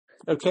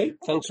Okay,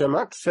 thanks very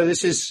much. So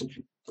this is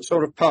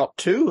sort of part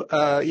two.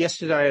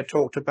 Yesterday I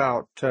talked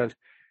about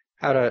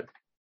how to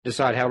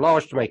decide how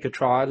large to make a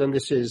trial, and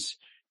this is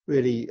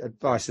really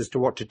advice as to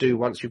what to do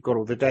once you've got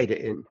all the data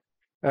in.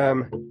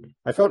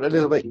 I felt a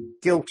little bit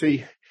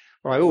guilty,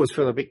 or I always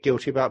feel a bit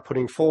guilty about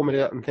putting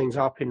formula and things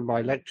up in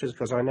my lectures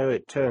because I know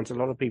it turns a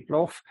lot of people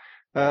off.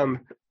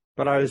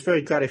 But I was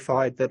very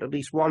gratified that at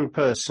least one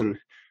person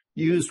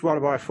used one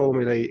of my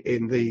formulae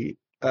in the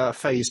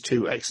phase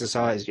 2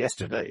 exercise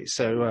yesterday.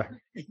 So,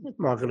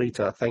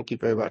 Margarita, thank you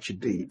very much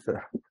indeed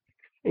for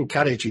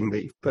encouraging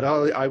me, but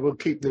I will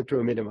keep them to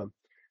a minimum.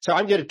 So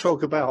I'm going to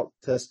talk about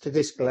the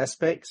statistical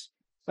aspects.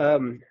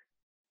 I'm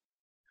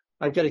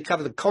going to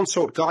cover the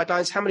CONSORT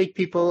guidelines. How many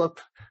people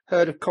have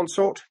heard of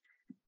CONSORT?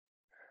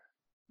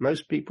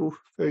 Most people,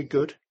 very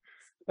good.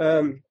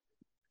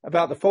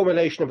 About the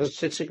formulation of a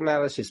statistical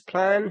analysis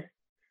plan.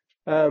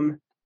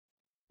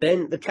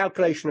 Then the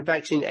calculation of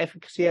vaccine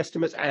efficacy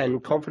estimates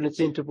and confidence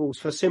intervals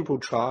for simple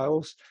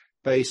trials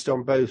based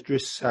on both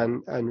risks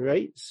and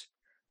rates.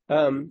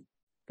 The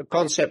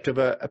concept of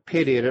a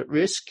period at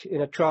risk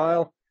in a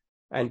trial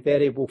and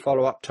variable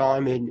follow-up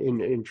time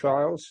in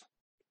trials.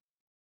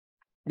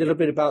 A little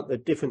bit about the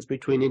difference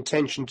between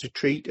intention to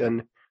treat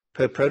and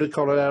per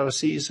protocol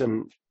analyses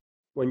and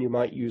when you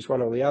might use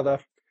one or the other,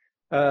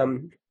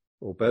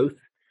 or both.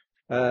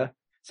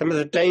 Some of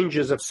the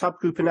dangers of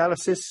subgroup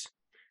analysis.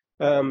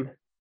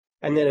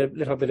 And then a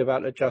little bit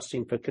about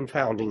adjusting for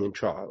confounding in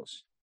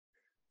trials.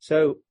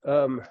 So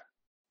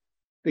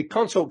the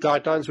CONSORT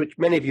guidelines, which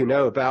many of you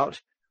know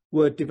about,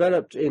 were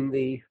developed in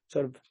the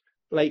sort of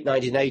late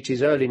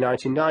 1980s, early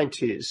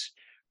 1990s,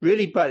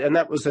 really, and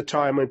that was the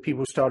time when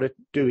people started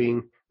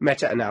doing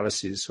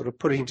meta-analysis, sort of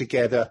putting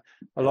together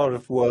a lot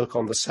of work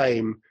on the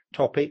same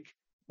topic,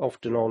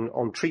 often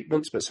on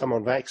treatments, but some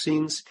on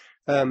vaccines,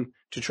 to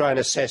try and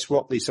assess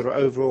what the sort of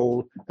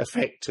overall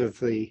effect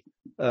of the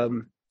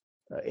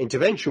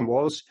intervention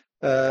was,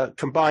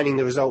 combining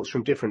the results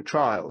from different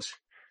trials.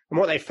 And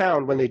what they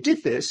found when they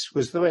did this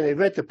was that when they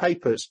read the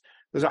papers,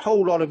 there's a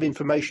whole lot of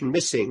information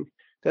missing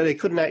that they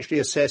couldn't actually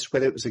assess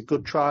whether it was a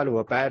good trial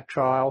or a bad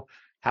trial,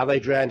 how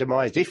they'd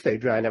randomized, if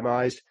they'd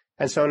randomized,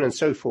 and so on and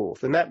so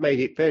forth. And that made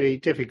it very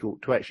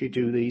difficult to actually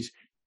do these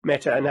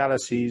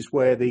meta-analyses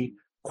where the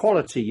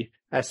quality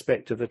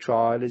aspect of the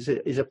trial is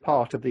a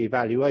part of the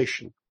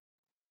evaluation.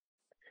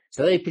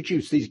 So they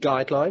produced these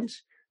guidelines.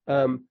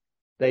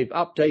 They've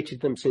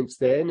updated them since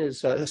then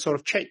as a sort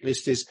of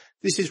checklist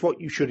this is what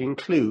you should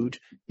include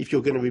if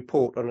you're going to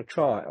report on a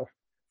trial.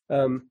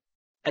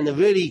 And the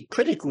really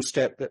critical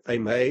step that they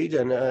made,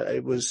 and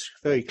it was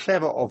very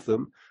clever of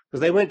them,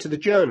 was they went to the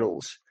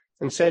journals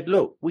and said,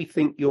 look, we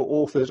think your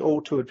authors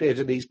ought to adhere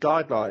to these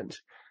guidelines.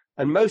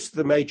 And most of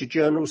the major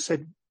journals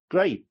said,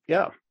 great,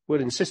 yeah, we'll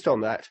insist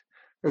on that.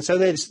 And so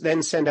they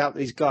then send out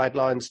these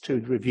guidelines to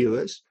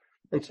reviewers.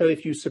 And so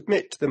if you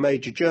submit to the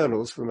major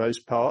journals, for the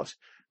most part,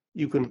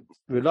 you can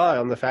rely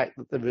on the fact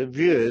that the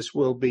reviewers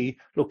will be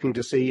looking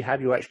to see have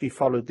you actually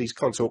followed these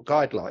CONSORT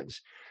guidelines.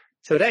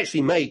 So it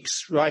actually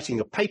makes writing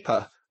a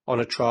paper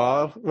on a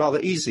trial rather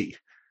easy,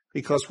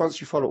 because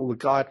once you follow all the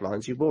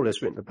guidelines, you've more or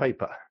less written the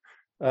paper.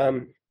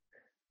 And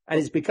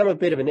it's become a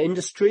bit of an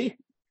industry.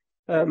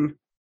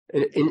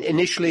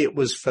 Initially, it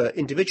was for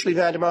individually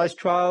randomized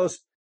trials,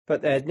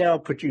 but they've now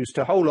produced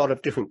a whole lot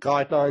of different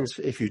guidelines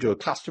if you do a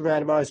cluster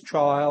randomized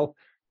trial,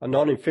 a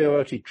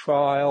non-inferiority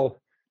trial,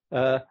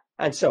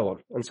 and so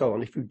on, and so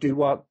on. If you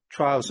do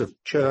trials of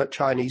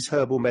Chinese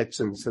herbal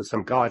medicines, there's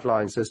some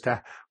guidelines as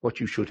to what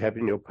you should have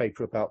in your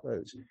paper about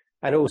those,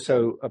 and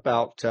also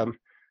about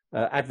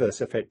adverse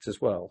effects as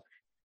well.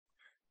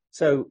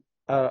 So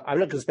I'm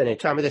not going to spend any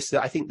time with this.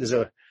 I think there's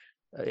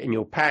in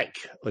your pack,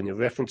 in your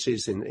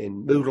references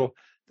in Moodle,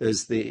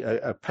 there's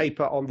a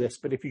paper on this,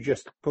 but if you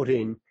just put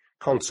in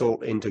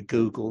CONSORT into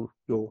Google,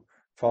 you'll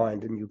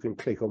find, and you can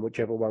click on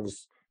whichever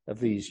ones of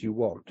these you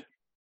want.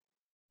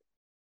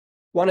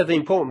 One of the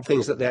important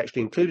things that they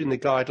actually include in the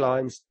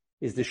guidelines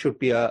is there should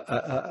be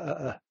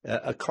a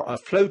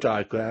flow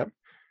diagram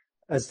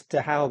as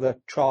to how the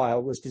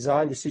trial was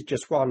designed. This is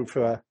just one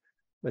for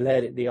the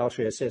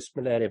R3SS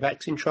malaria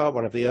vaccine trial,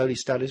 one of the early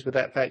studies with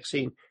that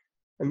vaccine.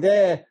 And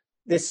there,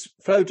 this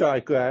flow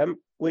diagram,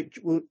 which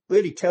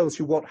really tells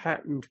you what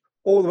happened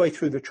all the way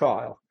through the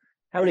trial,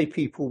 how many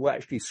people were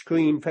actually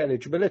screened for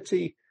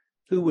eligibility,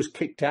 who was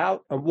kicked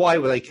out, and why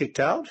were they kicked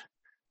out,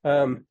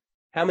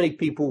 how many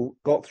people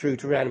got through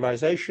to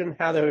randomization,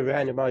 how they were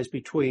randomized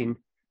between,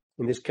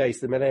 in this case,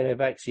 the malaria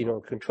vaccine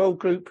or control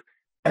group,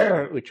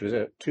 which was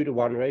a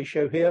 2-to-1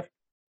 ratio here.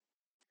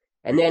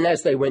 And then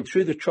as they went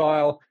through the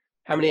trial,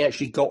 how many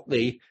actually got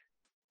the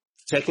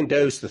second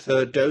dose, the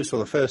third dose, or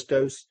the first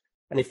dose.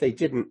 And if they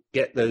didn't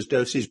get those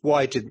doses,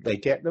 why didn't they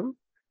get them?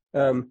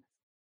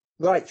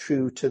 Right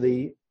through to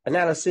the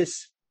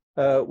analysis,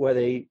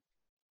 where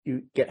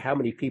you get how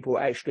many people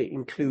actually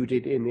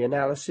included in the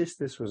analysis.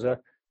 This was a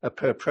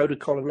per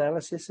protocol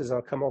analysis, as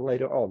I'll come on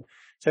later on.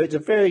 So it's a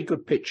very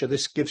good picture.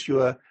 This gives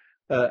you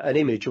an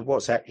image of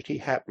what's actually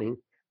happened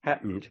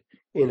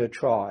in a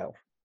trial.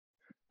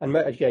 And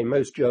again,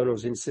 most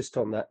journals insist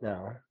on that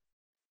now.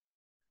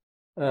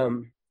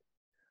 I'm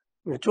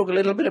going to talk a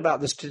little bit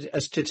about the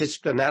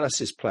statistical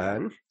analysis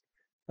plan.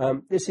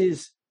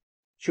 This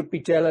should be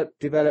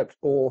developed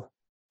or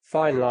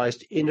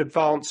finalized in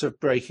advance of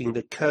breaking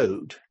the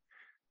code.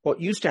 What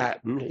used to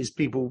happen is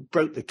people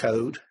broke the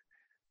code,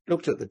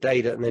 looked at the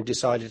data, and then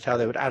decided how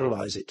they would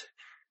analyze it.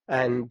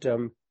 And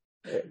there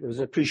was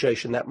an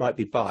appreciation that might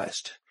be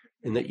biased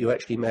in that you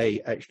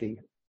may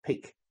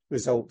pick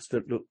results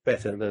that look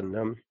better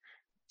than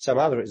some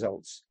other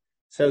results.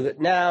 So that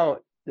now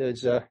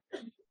there's a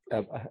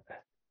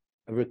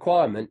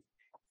requirement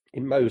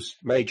in most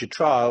major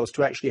trials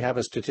to actually have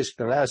a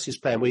statistical analysis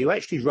plan where you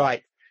actually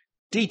write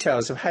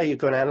details of how you're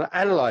going to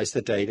analyze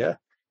the data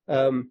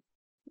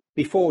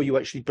before you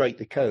actually break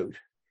the code.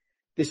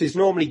 This is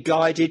normally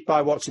guided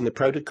by what's in the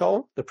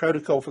protocol. The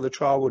protocol for the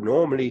trial would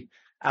normally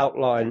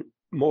outline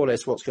more or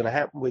less what's going to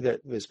happen with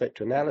it with respect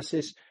to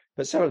analysis,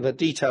 but some of the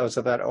details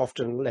of that are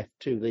often left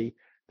to the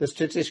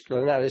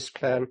statistical analysis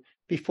plan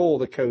before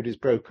the code is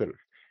broken.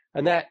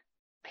 And that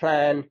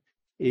plan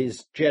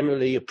is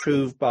generally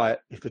approved by,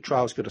 if the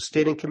trial's got a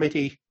steering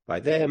committee, by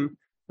them,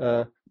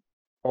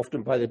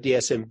 often by the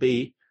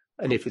DSMB,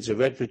 and if it's a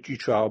regulatory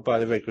trial, by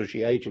the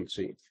regulatory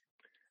agency.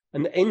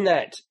 And in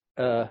that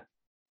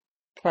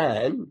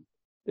plan,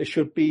 there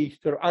should be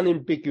sort of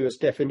unambiguous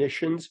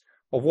definitions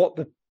of what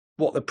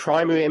the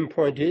primary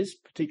endpoint is,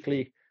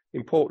 particularly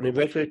important in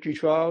regulatory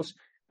trials,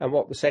 and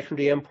what the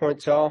secondary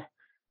endpoints are,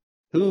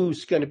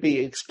 who's going to be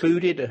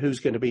excluded and who's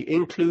going to be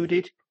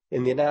included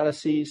in the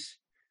analyses,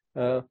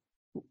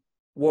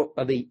 what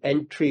are the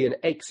entry and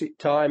exit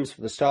times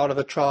for the start of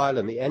the trial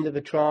and the end of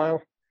the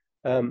trial,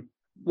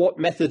 what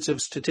methods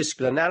of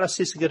statistical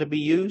analysis are going to be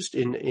used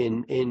in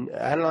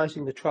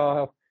analyzing the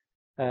trial,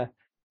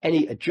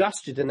 any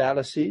adjusted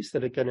analyses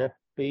that are going to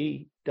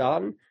be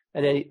done,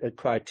 and any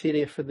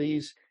criteria for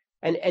these,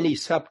 and any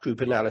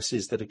subgroup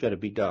analyses that are going to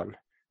be done,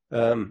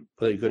 whether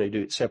you're going to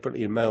do it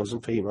separately in males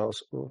and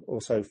females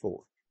or so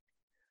forth.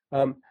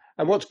 And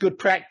what's good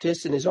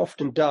practice and is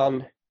often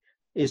done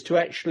is to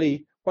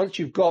actually, once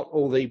you've got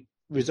all the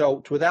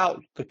results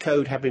without the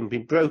code having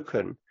been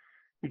broken,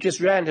 you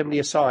just randomly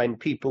assign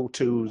people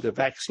to the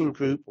vaccine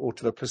group or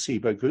to the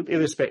placebo group,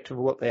 irrespective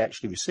of what they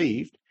actually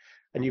received.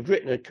 And you've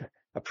written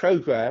a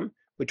program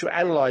which will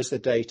analyze the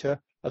data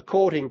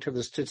according to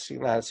the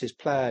statistical analysis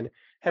plan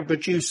and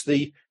produce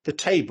the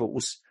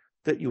tables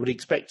that you would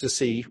expect to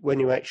see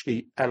when you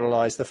actually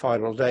analyze the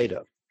final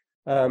data.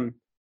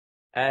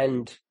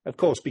 And of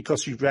course,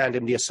 because you've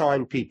randomly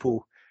assigned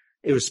people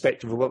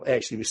irrespective of what they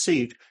actually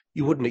received,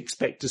 you wouldn't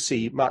expect to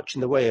see much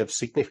in the way of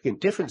significant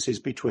differences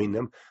between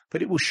them,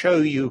 but it will show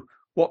you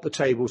what the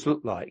tables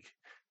look like.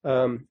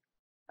 And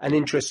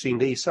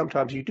interestingly,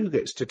 sometimes you do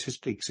get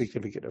statistically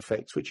significant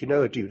effects, which you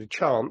know are due to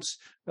chance,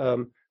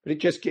 but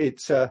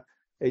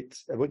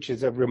which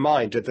is a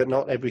reminder that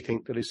not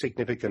everything that is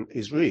significant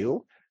is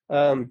real.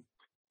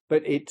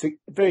 But it's a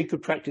very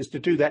good practice to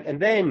do that. And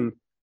then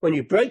when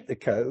you break the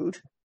code,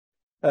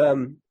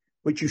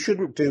 which you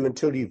shouldn't do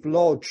until you've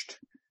lodged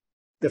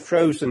the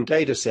frozen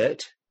data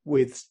set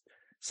with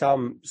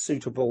some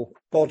suitable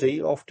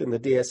body, often the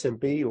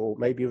DSMB or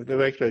maybe the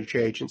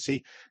regulatory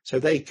agency, so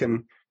they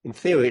can, in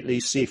theory at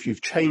least, see if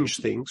you've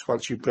changed things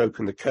once you've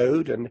broken the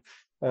code. And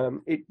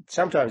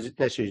sometimes it's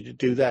necessary to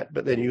do that,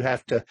 but then you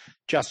have to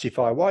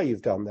justify why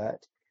you've done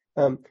that.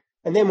 And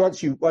then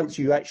once you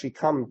actually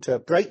come to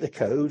break the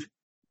code,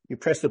 you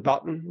press the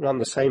button, run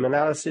the same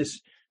analysis,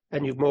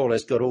 and you've more or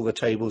less got all the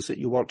tables that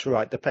you want to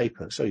write the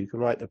paper. So you can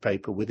write the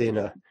paper within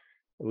a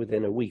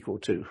week or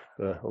two,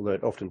 although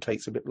it often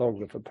takes a bit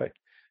longer for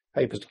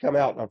papers to come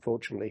out,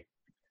 unfortunately.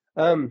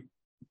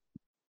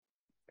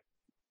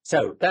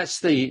 So that's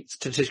the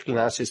statistical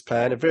analysis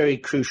plan, a very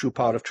crucial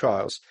part of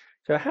trials.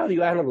 So how do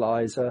you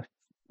analyze a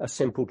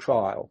simple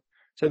trial?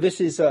 So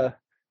this is a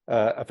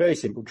very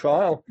simple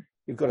trial.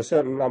 You've got a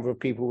certain number of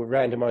people who are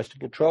randomized to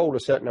control, a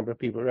certain number of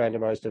people who are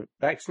randomized to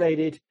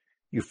vaccinated.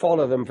 You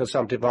follow them for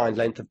some defined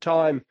length of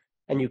time,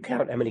 and you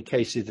count how many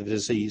cases of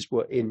disease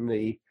were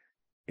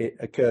it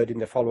occurred in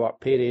the follow-up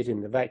period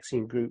in the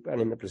vaccine group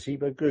and in the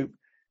placebo group.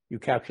 You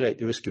calculate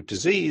the risk of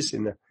disease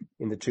in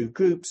the two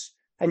groups,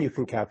 and you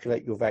can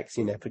calculate your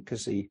vaccine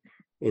efficacy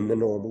in the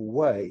normal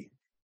way.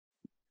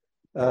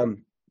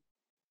 And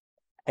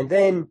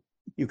then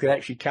you can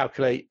actually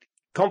calculate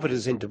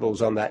confidence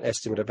intervals on that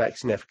estimate of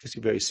vaccine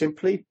efficacy very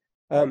simply.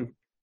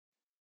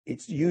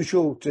 It's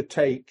usual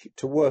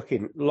to work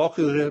in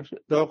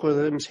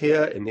logarithms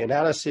here in the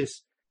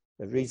analysis.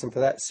 The reason for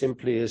that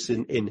simply is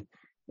in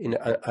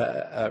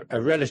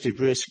a relative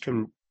risk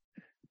can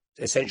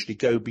essentially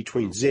go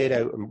between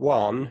 0 and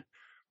 1,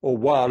 or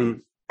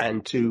 1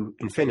 and to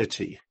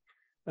infinity.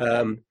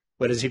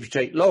 Whereas if you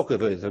take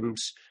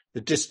logarithms,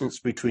 the distance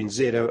between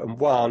 0 and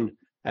 1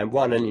 and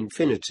 1 and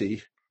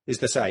infinity is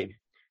the same.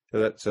 So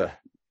that's an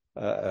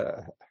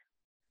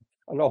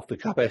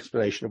off-the-cuff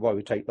explanation of why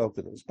we take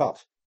logarithms.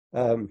 But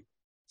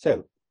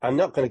so I'm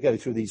not going to go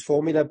through these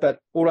formula, but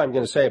all I'm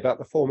going to say about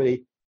the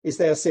formulae is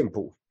they are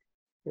simple.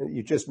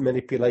 You just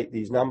manipulate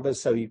these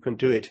numbers, so you can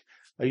do it.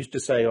 I used to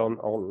say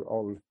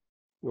on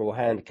your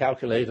hand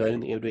calculator. I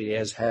don't think everybody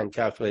has hand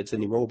calculators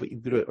anymore, but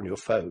you can do it on your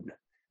phone.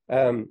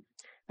 And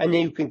then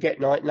you can get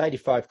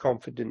 95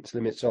 confidence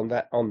limits on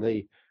that, on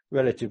the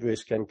relative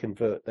risk, and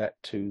convert that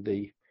to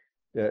the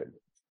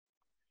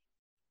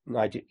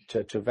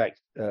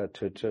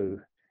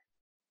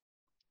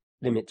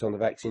limits on the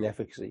vaccine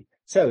efficacy.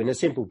 So in a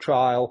simple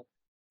trial,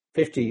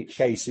 50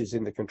 cases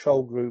in the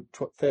control group,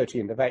 30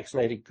 in the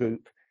vaccinated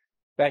group,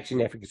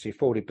 vaccine efficacy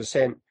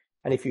 40%.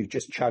 And if you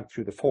just chug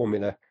through the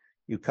formula,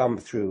 you come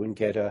through and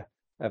get a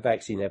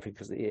vaccine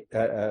efficacy,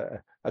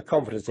 a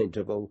confidence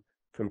interval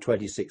from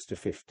 26 to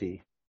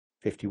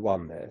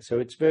 51 there. So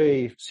it's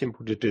very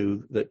simple to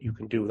do, that you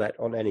can do that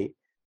on any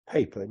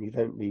paper, and you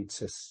don't need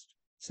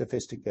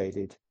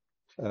sophisticated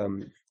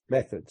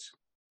methods.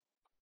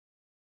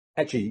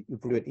 Actually, you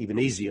can do it even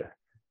easier.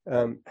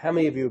 How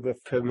many of you are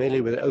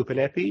familiar with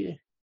OpenEpi?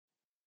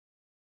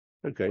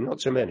 Okay,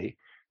 not so many.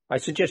 I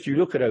suggest you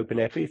look at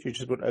OpenEpi. If you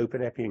just put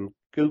OpenEpi in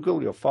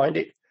Google, you'll find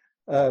it.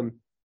 And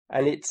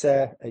it's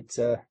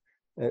an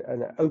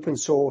open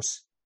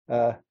source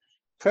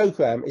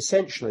program,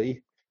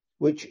 essentially,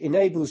 which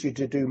enables you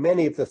to do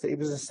many of the things. It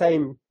was the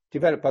same,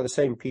 developed by the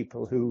same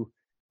people who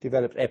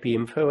developed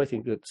EpiInfo, I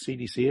think, at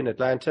CDC in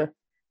Atlanta.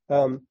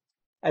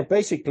 And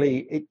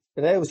basically, it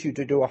enables you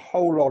to do a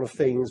whole lot of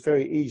things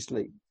very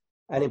easily.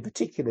 And in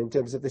particular, in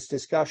terms of this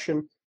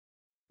discussion,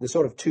 the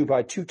sort of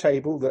 2x2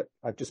 table that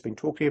I've just been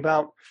talking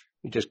about,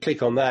 you just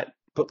click on that,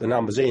 put the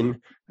numbers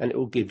in, and it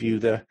will give you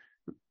the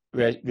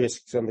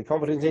risks and the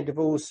confidence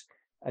intervals.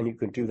 And you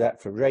can do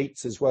that for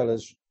rates as well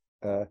as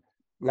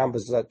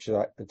numbers such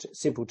like a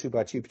simple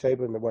 2x2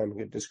 table in the way I'm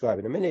going to describe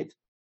in a minute.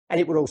 And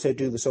it will also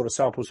do the sort of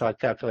sample size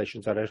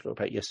calculations I talked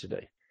about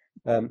yesterday.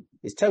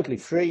 It's totally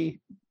free.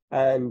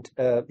 And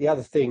the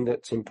other thing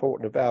that's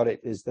important about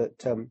it is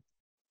that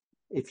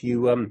if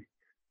you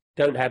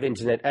don't have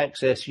internet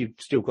access, you've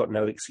still got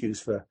no excuse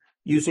for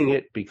using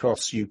it,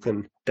 because you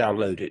can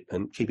download it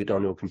and keep it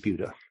on your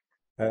computer.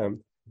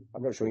 I'm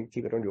not sure you can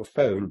keep it on your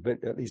phone,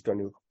 but at least on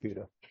your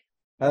computer.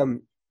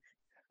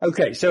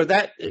 Okay, so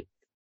that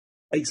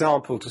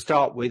example to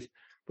start with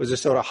was a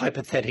sort of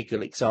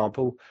hypothetical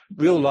example.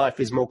 Real life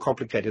is more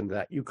complicated than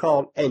that. You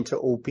can't enter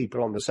all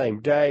people on the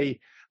same day,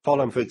 follow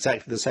them for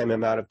exactly the same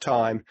amount of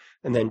time,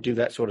 and then do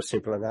that sort of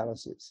simple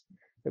analysis.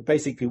 But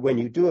basically, when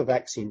you do a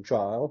vaccine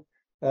trial,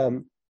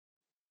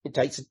 it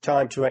takes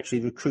time to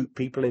actually recruit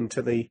people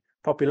into the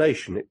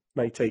population. It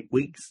may take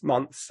weeks,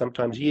 months,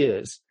 sometimes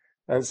years.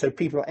 And so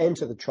people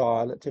enter the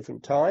trial at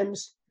different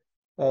times.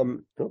 At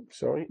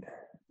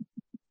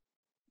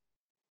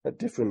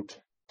different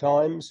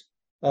times.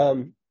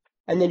 And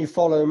then you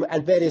follow them,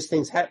 and various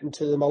things happen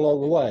to them along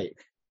the way.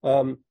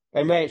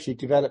 They may actually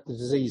develop the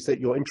disease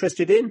that you're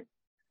interested in.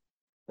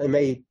 They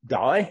may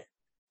die,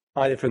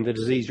 either from the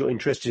disease you're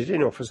interested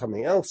in or for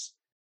something else.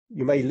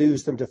 You may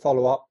lose them to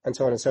follow up, and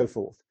so on and so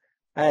forth.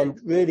 And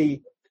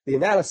really, the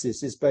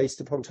analysis is based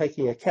upon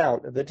taking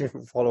account of the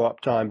different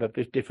follow-up time of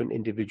the different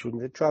individuals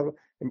in the trial.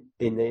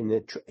 In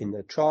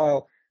the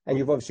trial, and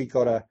you've obviously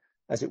got a,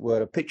 as it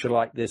were, a picture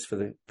like this for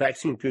the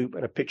vaccine group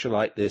and a picture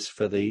like this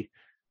for the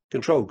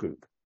control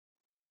group.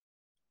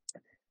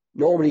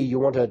 Normally, you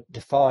want to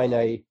define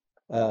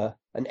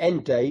an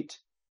end date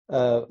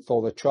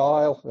for the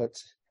trial.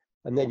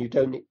 And then you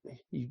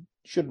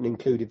shouldn't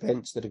include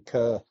events that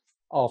occur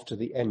after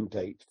the end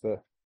date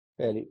for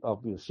fairly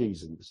obvious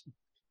reasons.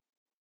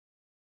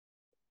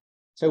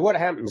 So what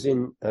happens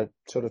in a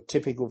sort of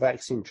typical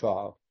vaccine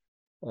trial?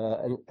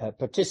 A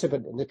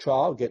participant in the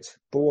trial gets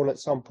born at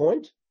some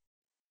point,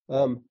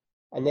 and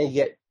they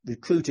get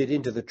recruited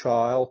into the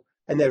trial,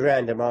 and they're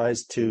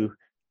randomized to,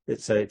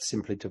 let's say it's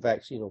simply to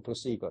vaccine or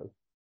placebo.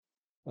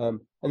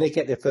 And they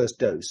get their first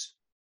dose.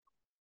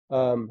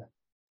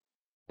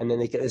 And then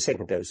they get their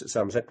second dose at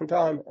some second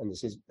time, and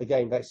this is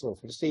again vaccine or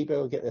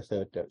placebo, get their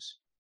third dose.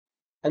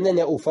 And then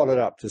they're all followed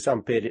up to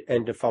some period,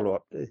 end of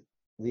follow-up,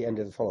 the end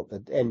of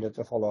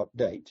the follow-up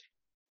date.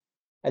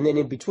 And then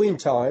in between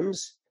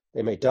times,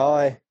 they may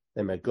die,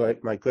 they may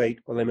migrate,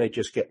 or they may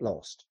just get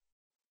lost.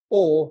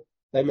 Or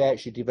they may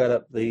actually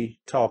develop the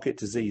target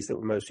disease that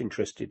we're most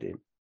interested in.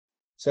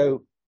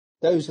 So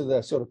those are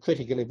the sort of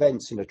critical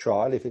events in a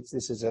trial, if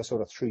this is a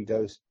sort of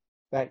 3-dose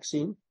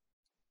vaccine.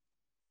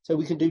 So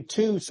we can do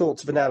two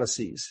sorts of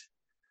analyses.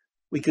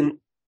 We can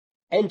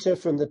enter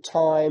from the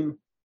time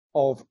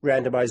of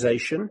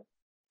randomization,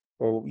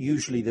 or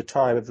usually the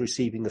time of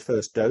receiving the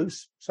first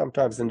dose,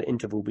 sometimes an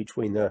interval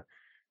between the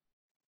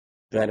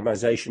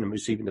randomization and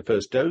receiving the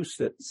first dose.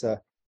 That's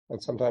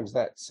and sometimes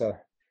that's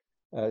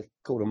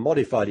called a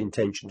modified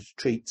intention to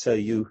treat. So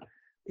you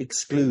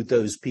exclude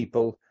those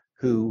people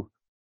who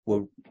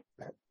were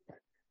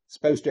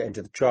supposed to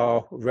enter the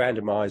trial,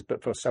 randomized,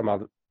 but for some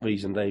other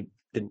reason they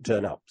didn't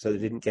turn up, so they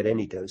didn't get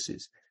any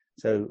doses.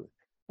 So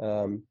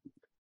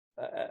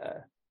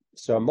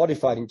so a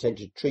modified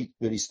intention to treat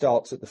really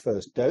starts at the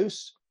first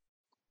dose,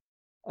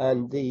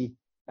 and then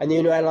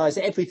you analyze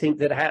everything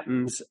that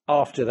happens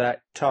after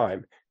that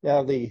time.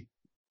 Now, the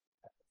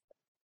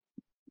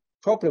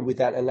problem with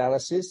that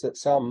analysis that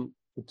some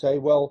would say,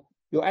 well,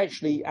 you're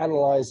actually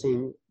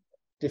analyzing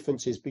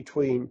differences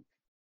between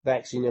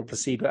vaccine and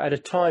placebo at a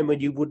time when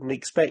you wouldn't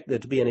expect there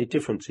to be any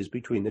differences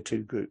between the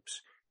two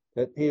groups.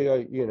 But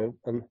here,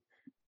 and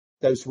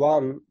dose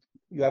one,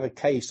 you have a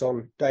case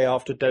on day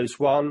after dose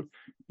one.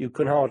 You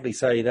can hardly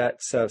say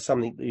that's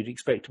something that you'd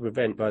expect to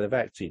prevent by the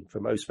vaccine, for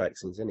most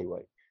vaccines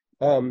anyway.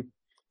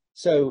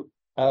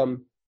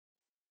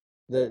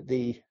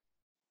 The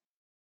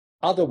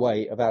other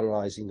way of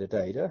analysing the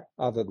data,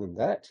 other than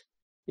that,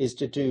 is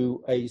to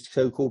do a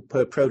so-called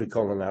per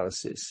protocol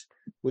analysis,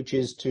 which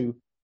is to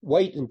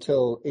wait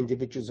until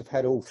individuals have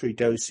had all 3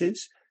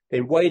 doses,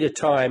 then wait a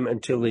time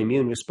until the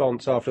immune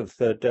response after the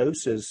 3rd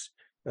dose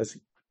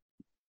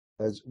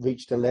has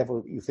reached a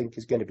level that you think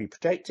is going to be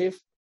protective,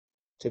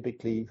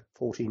 typically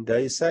 14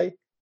 days, say,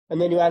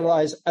 and then you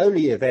analyse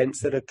only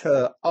events that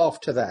occur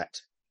after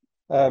that.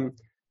 And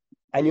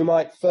you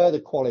might further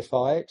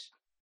qualify it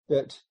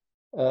that,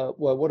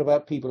 well, what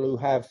about people who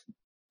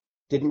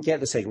didn't get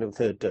the 2nd or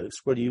 3rd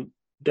dose? Well, you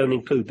don't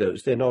include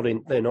those. They're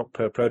not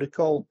per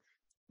protocol.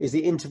 Is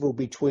the interval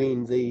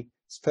between the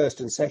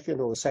 1st and 2nd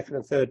or the 2nd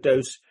and 3rd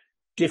dose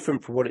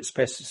different from what it's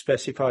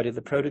specified in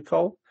the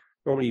protocol?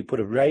 Normally you put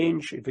a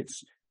range. If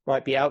it's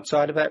might be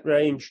outside of that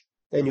range,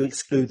 then you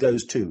exclude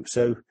those too.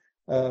 So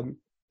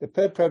the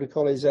per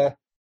protocol is a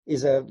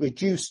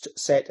reduced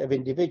set of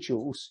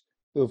individuals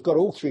who have got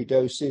all 3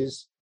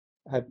 doses,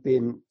 have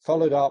been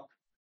followed up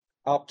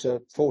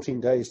to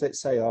 14 days,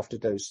 let's say, after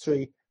dose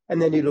 3,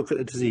 and then you look at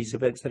the disease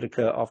events that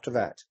occur after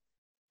that.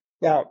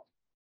 Now,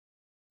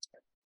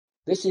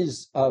 this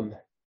is the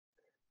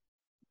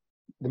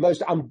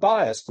most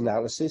unbiased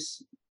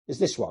analysis is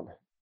this one,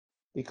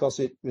 because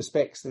it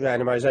respects the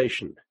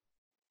randomization.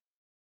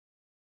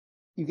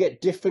 You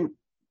get different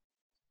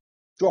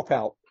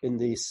dropout in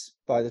this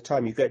by the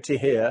time you get to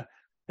here,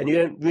 and you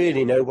don't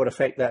really know what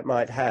effect that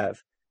might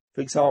have.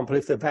 For example,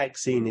 if the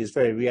vaccine is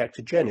very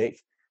reactogenic,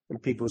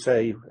 and people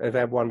say they've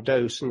had 1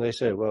 dose, and they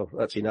say, well,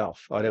 that's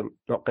enough,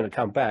 not going to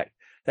come back.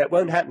 That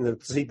won't happen in the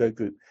placebo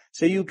group.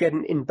 So you get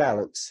an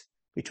imbalance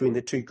between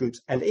the 2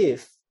 groups, and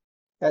if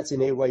that's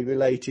in any way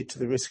related to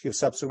the risk of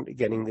subsequently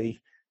getting the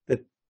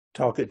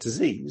target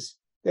disease,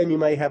 then you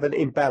may have an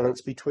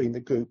imbalance between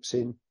the groups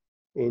in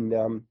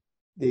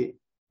the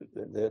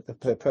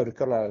per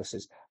protocol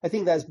analysis. I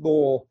think that's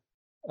more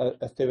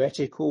a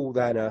theoretical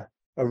than a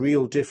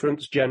real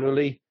difference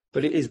generally,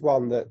 but it is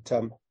one that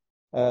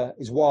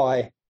is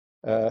why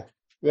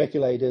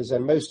regulators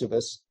and most of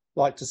us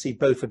like to see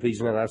both of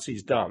these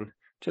analyses done,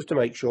 just to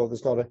make sure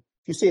there's not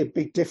if you see a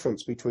big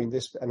difference between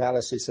this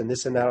analysis and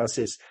this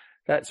analysis,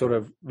 that sort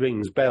of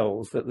rings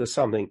bells that there's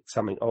something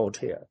odd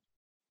here.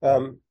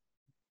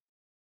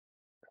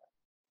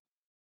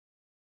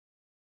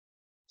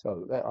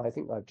 So I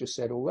think I've just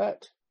said all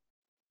that.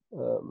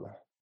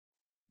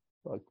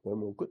 I'll go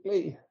more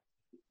quickly.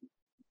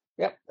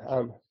 Yep.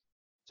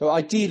 So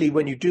ideally,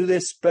 when you do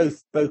this,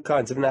 both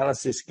kinds of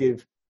analysis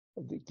give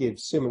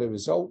similar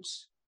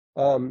results,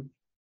 and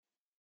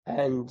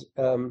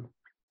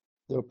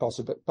there are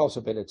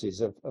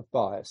possibilities of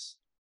bias.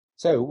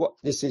 So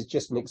this is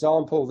just an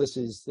example. This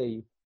is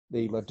the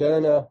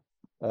Moderna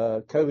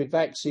COVID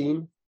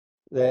vaccine.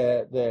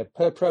 Their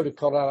per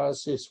protocol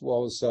analysis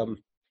was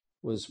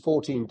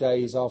 14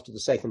 days after the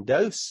 2nd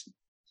dose.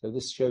 So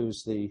this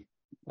shows the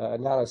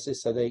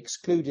analysis. So they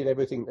excluded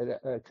everything that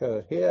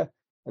occurred here,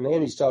 and they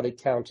only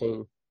started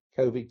counting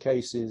COVID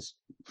cases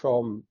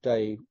from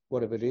day,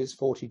 whatever it is,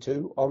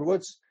 42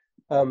 onwards.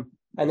 And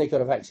they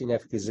got a vaccine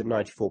efficacy of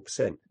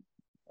 94%.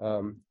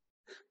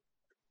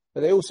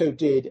 But they also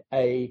did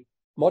a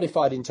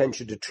modified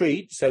intention to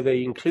treat. So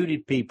they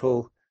included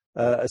people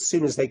as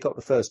soon as they got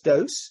the 1st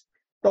dose,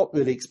 not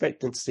really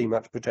expecting to see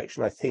much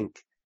protection, I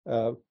think,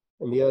 in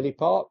the early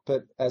part.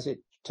 But as it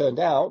turned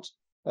out,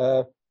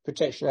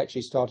 protection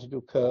actually started to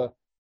occur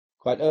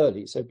quite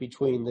early. So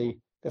between the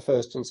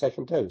 1st and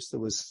 2nd dose, there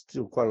was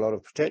still quite a lot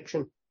of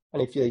protection.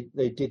 And if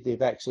they did the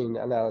vaccine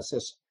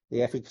analysis,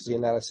 the efficacy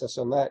analysis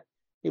on that,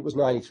 it was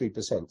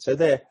 93%. So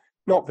they're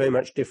not very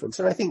much difference.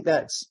 And I think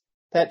that's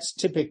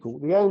typical.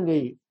 The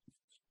only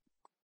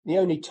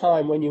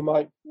time when you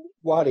might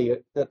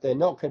worry that they're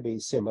not going to be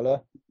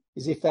similar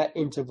is if that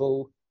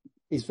interval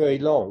is very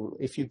long.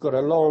 If you've got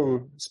a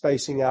long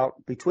spacing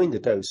out between the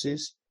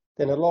doses,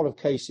 then a lot of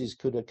cases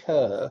could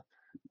occur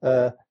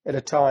at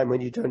a time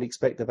when you don't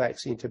expect the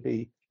vaccine to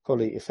be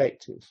fully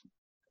effective.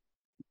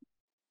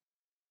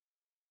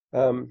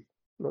 I'm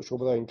not sure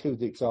whether I include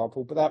the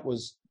example, but that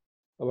was,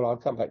 well, I'll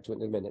come back to it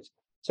in a minute.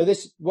 So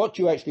what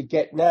you actually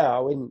get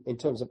now in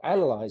terms of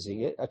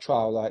analysing it, a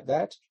trial like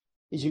that,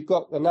 is you've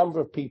got the number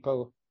of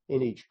people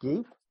in each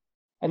group,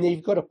 and then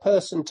you've got a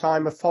person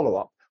time of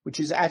follow-up, which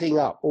is adding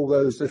up all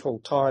those little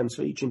times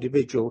for each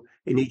individual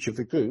in each of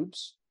the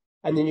groups.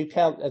 And then you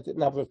count the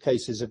number of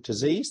cases of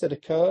disease that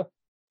occur,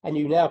 and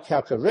you now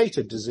calculate rate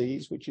of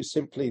disease, which is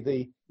simply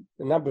the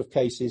number of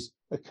cases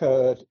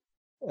occurred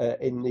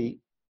in the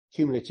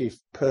cumulative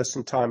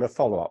person time of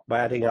follow-up by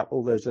adding up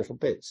all those little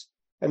bits.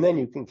 And then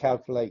you can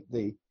calculate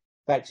the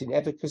vaccine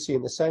efficacy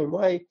in the same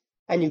way,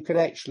 and you can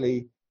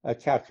actually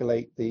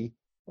calculate the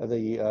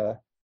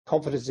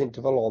confidence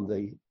interval on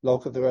the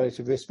log of the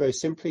relative risk very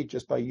simply,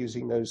 just by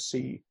using those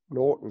C0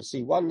 and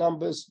C1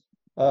 numbers.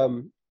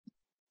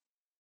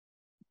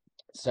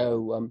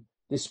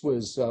 This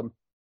was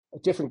a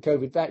different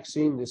COVID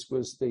vaccine. This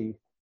was the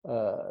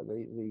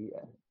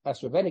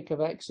AstraZeneca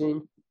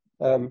vaccine.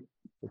 The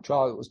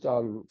trial was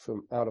done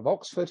from out of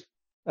Oxford.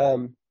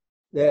 There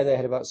they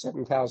had about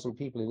 7,000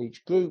 people in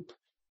each group.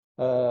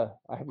 I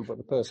haven't got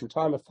the person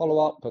time of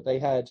follow-up, but they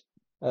had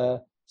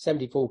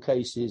 74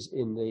 cases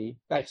in the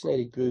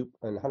vaccinated group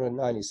and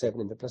 197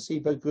 in the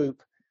placebo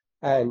group.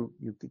 And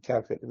you could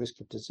calculate the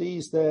risk of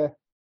disease there.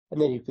 And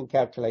then you can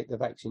calculate the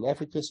vaccine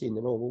efficacy in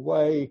the normal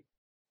way.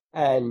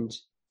 And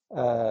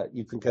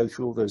you can go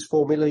through all those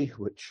formulae,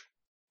 which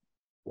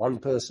one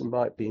person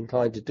might be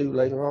inclined to do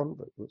later on,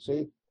 but we'll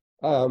see.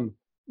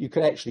 You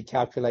can actually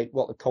calculate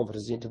what the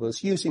confidence interval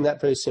is using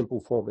that very simple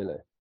formula.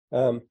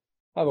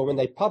 However, when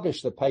they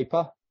published the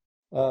paper,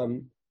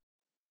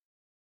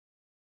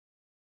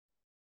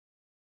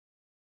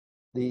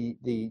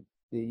 the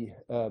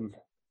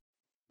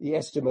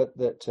estimate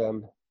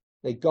that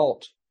they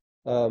got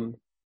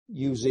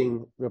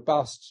using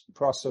robust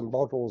Poisson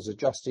models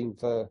adjusting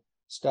for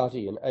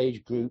study and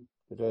age group,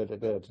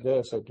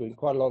 so doing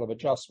quite a lot of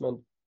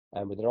adjustment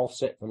and with an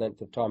offset for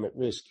length of time at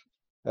risk,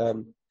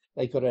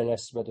 they got an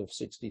estimate of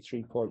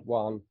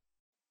 63.1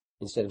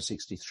 instead of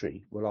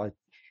 63. Well, I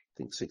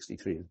think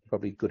 63 is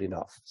probably good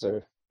enough.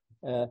 So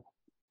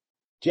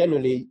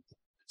generally,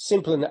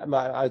 simple.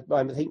 I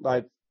think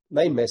my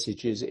main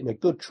message is, in a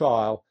good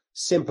trial,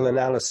 simple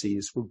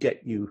analyses will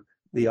get you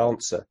the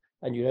answer,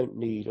 and you don't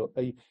need.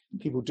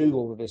 People do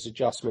all of this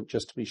adjustment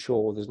just to be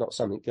sure there's not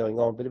something going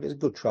on. But if it's a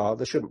good trial,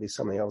 there shouldn't be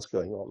something else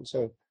going on.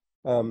 So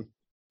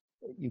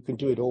you can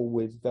do it all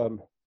with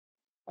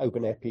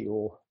OpenEpi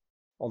or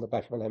on the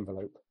back of an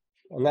envelope,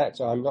 and that's,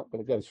 I'm not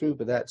going to go through,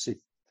 but that's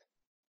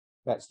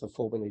the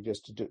formula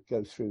just to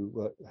go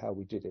through how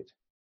we did it.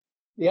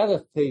 The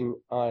other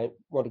thing I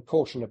want to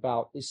caution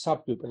about is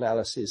subgroup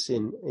analysis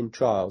in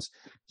trials.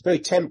 It's very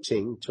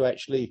tempting to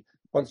actually,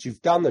 once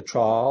you've done the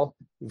trial,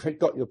 you've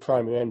got your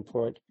primary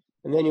endpoint,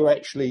 and then you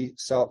actually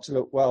start to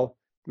look, well,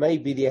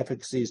 maybe the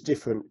efficacy is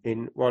different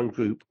in one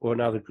group or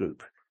another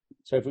group.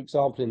 So, for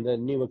example, in the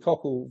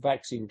pneumococcal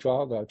vaccine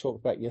trial that I talked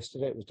about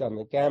yesterday, it was done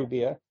in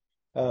Gambia.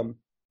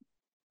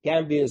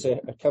 Gambia is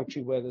a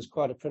country where there's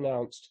quite a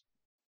pronounced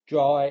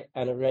dry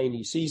and a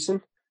rainy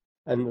season,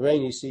 and the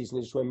rainy season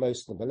is when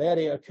most of the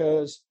malaria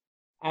occurs.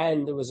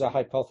 And there was a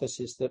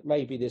hypothesis that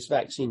maybe this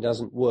vaccine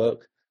doesn't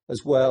work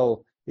as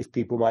well if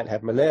people might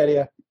have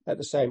malaria at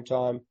the same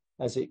time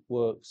as it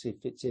works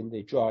if it's in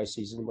the dry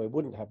season where we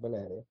wouldn't have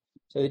malaria.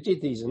 So they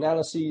did these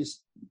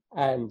analyses,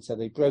 and so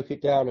they broke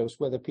it down as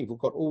whether people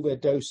got all their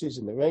doses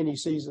in the rainy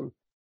season,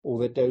 all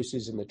their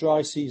doses in the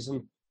dry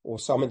season, or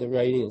some in the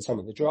rainy and some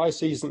in the dry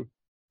season.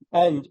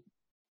 And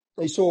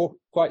they saw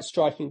quite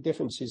striking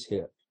differences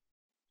here.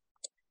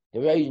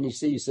 The rainy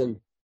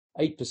season,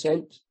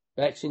 8%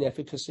 vaccine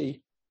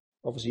efficacy,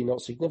 obviously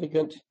not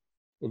significant.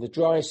 In the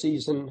dry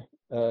season,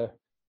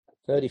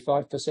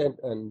 35%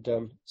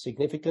 and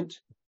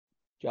significant,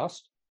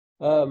 just.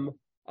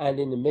 And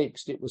in the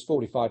mixed, it was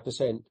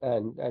 45%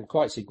 and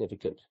quite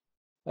significant.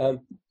 Now,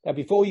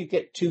 before you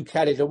get too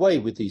carried away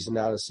with these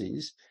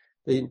analyses,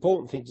 the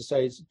important thing to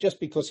say is just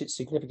because it's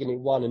significant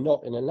in one and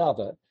not in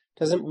another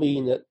doesn't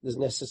mean that there's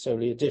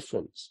necessarily a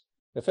difference.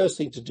 The first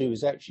thing to do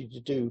is actually to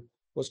do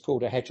what's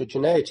called a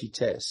heterogeneity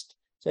test,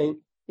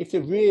 saying if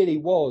there really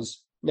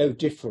was no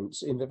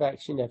difference in the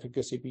vaccine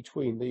efficacy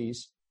between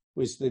these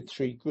with the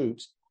three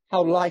groups,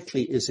 how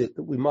likely is it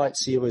that we might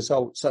see a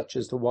result such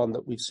as the one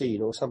that we've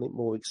seen, or something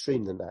more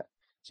extreme than that?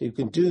 So you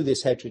can do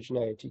this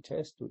heterogeneity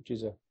test, which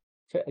is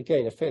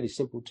again a fairly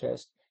simple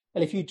test.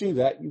 And if you do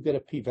that, you get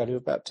a p-value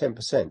of about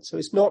 10%. So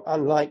it's not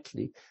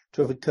unlikely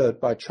to have occurred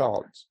by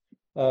chance.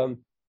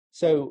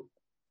 So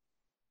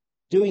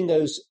doing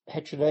those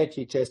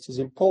heterogeneity tests is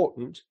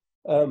important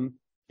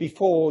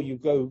before you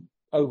go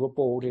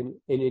overboard in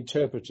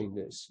interpreting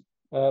this.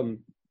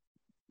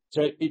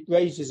 So it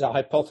raises a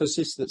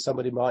hypothesis that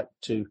somebody might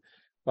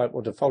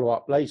want to follow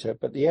up later,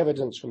 but the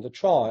evidence from the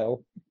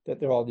trial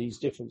that there are these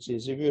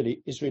differences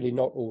is really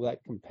not all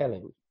that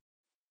compelling.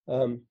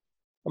 A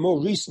more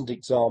recent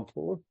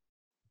example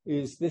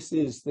is the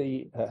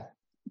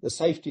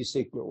safety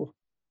signal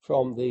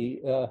from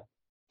the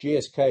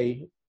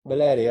GSK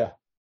malaria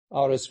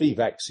RSV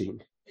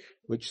vaccine,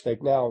 which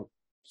they've now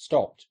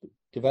stopped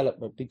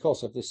development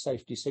because of this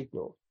safety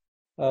signal.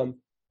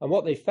 And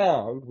what they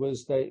found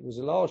was that it was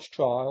a large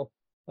trial,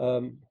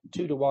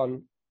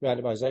 2-to-1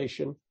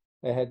 randomization.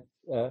 They had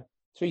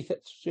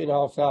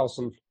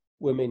 3,500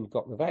 women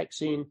got the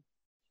vaccine,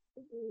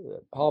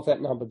 half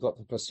that number got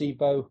the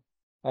placebo,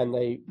 and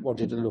they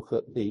wanted to look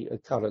at the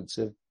occurrence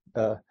of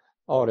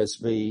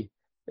RSV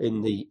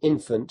in the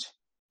infant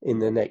in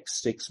the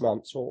next 6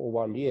 months or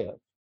 1 year.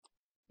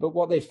 But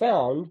what they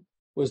found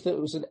was that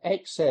there was an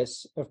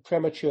excess of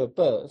premature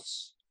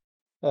births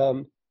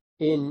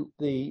in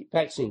the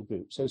vaccine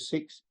group, so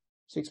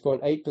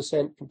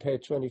 6.8%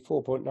 compared to only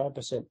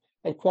 4.9%,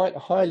 and quite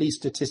highly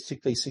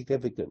statistically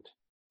significant.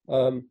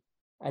 And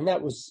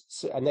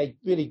they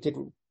really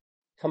didn't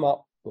come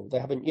up, well, they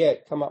haven't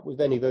yet come up with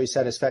any very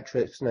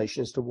satisfactory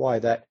explanation as to why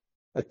that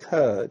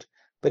occurred.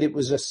 But it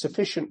was a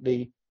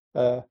sufficiently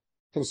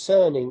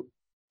concerning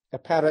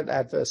apparent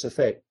adverse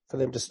effect for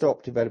them to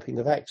stop developing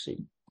the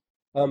vaccine.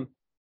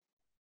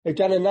 They've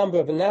done a number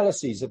of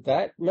analyses of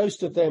that.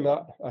 Most of them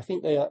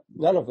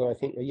none of them, I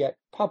think, are yet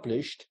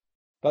published,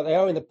 but they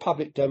are in the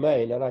public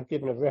domain, and I've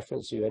given a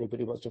reference to you,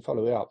 anybody who wants to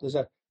follow it up. There's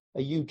a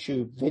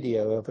YouTube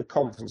video of a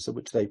conference at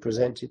which they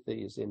presented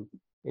these in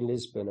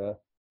Lisbon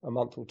a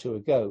month or two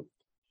ago.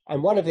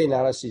 And one of the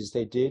analyses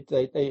they did,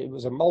 it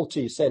was a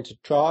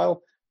multi-centered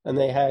trial, and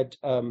they had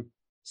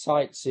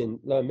sites in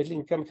low and middle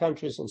income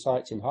countries and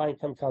sites in high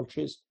income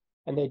countries,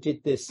 and they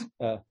did this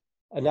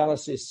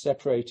analysis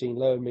separating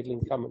low and middle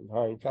income and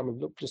high income and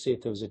looked to see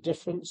if there was a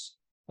difference.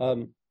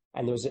 And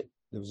there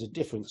was a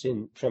difference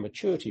in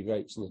prematurity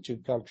rates in the two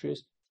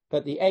countries,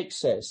 but the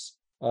excess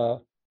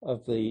of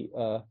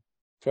the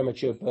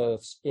premature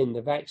births in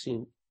the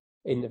vaccine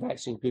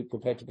group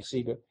compared to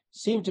placebo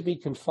seemed to be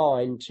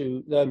confined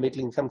to low and middle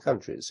income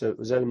countries. So it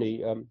was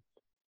only a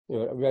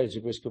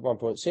relative risk of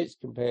 1.6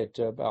 compared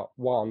to about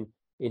 1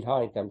 in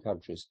high income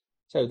countries.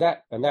 So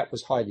that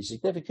was highly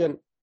significant,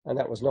 and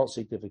that was not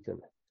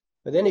significant.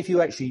 But then if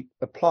you actually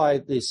apply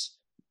this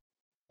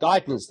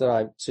guidance that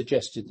I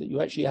suggested, that you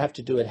actually have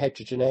to do a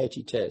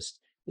heterogeneity test,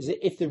 is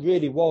that if there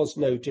really was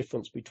no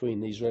difference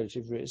between these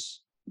relative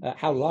risks,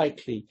 how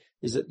likely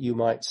is it you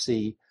might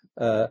see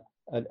a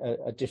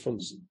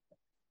difference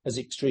as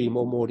extreme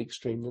or more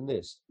extreme than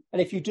this?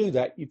 And if you do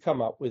that, you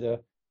come up with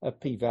a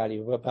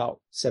p-value of about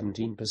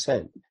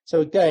 17%.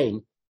 So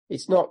again,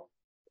 it's not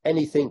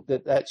anything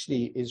that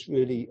actually is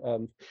really,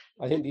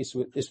 I think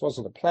this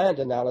wasn't a planned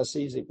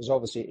analysis. It was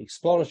obviously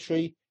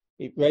exploratory.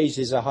 It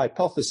raises a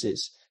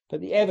hypothesis,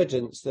 but the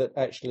evidence that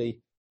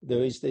actually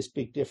there is this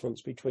big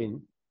difference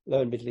between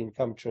low and middle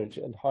income countries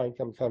and high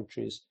income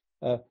countries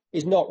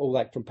is not all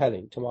that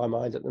compelling to my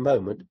mind at the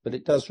moment, but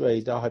it does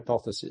raise a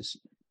hypothesis.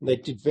 And they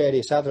did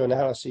various other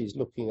analyses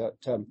looking at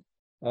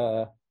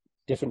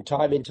different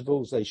time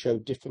intervals. They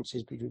showed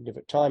differences between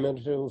different time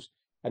intervals,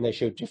 and they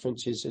showed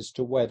differences as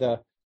to whether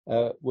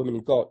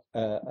women got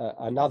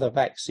another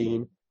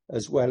vaccine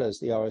as well as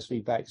the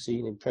RSV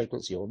vaccine in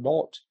pregnancy or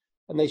not.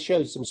 And they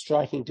showed some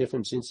striking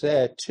differences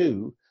there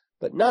too,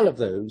 but none of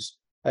those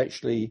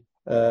actually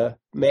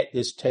met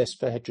this test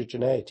for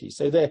heterogeneity.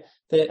 So they're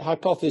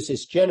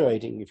hypothesis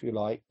generating, if you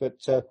like,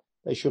 but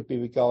they should be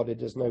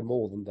regarded as no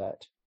more than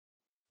that.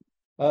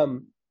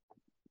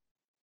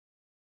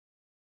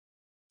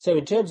 So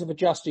in terms of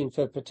adjusting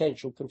for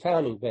potential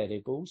confounding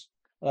variables,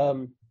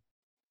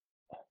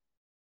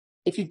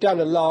 if you've done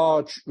a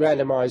large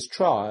randomized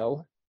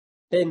trial,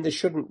 then there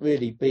shouldn't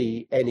really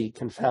be any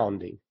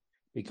confounding,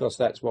 because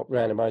that's what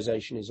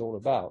randomization is all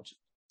about.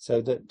 So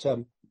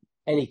that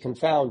any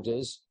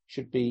confounders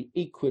should be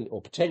equal,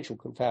 or potential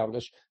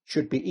confounders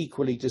should be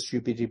equally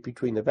distributed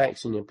between the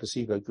vaccine and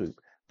placebo group,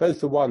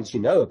 both the ones you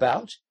know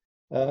about,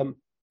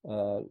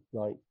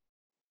 like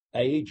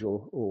age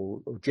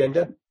or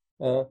gender,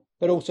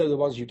 but also the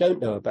ones you don't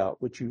know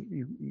about, which you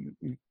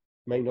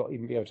may not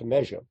even be able to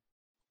measure.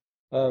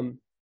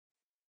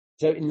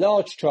 So in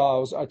large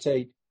trials, I'd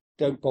say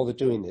don't bother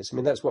doing this. I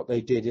mean, that's what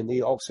they did in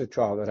the Oxford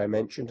trial that I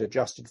mentioned,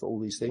 adjusted for all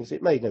these things.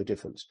 It made no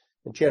difference.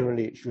 And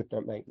generally, it should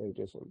not make no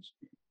difference.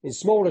 In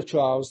smaller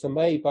trials, there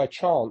may, by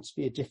chance,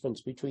 be a difference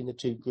between the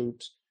two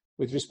groups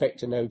with respect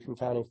to no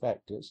confounding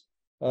factors.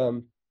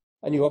 And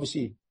you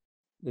obviously,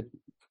 the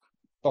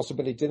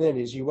possibility then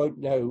is you won't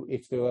know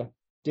if there are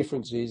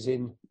differences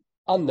in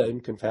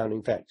unknown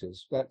confounding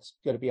factors. That's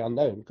going to be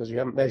unknown because you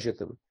haven't measured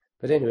them.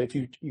 But anyway, if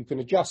you can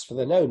adjust for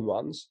the known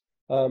ones,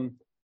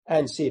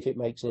 and see if it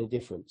makes any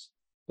difference.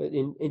 But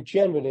in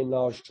general, in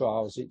large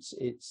trials,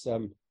 it's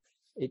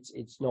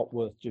not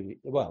worth doing it.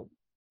 Well,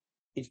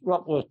 it's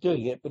not worth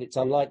doing it, but it's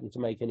unlikely to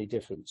make any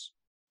difference.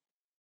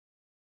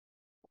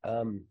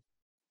 But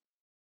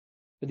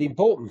the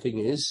important thing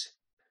is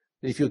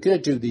that if you're going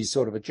to do these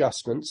sort of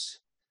adjustments,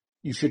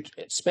 you should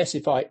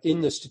specify in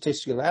the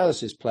statistical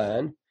analysis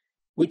plan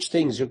which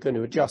things you're going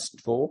to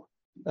adjust for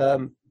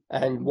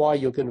and why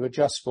you're going to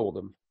adjust for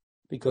them,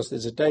 because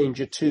there's a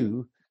danger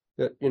too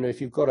that, if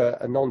you've got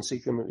a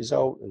non-significant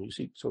result and you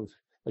see sort of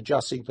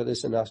adjusting for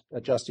this and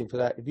adjusting for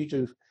that,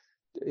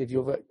 if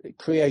you're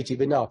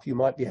creative enough, you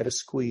might be able to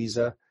squeeze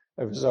a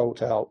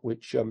result out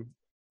which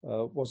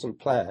wasn't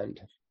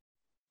planned.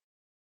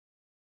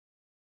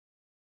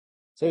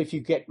 So if you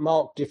get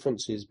marked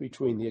differences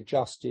between the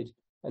adjusted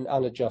and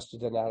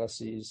unadjusted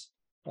analyses,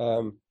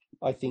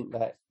 I think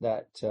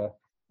that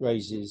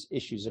raises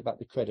issues about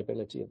the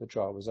credibility of the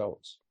trial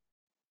results.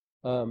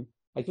 I've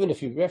given a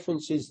few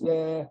references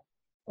there.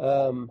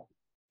 And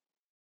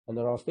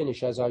then I'll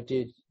finish as I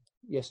did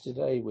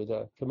yesterday with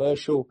a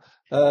commercial.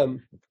 By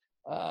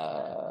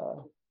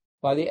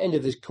the end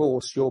of this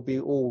course, you'll be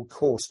all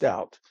coursed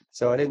out.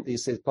 So I don't think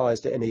this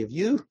applies to any of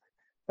you,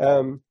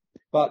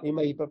 but it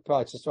may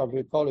apply to some of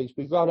your colleagues.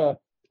 We've run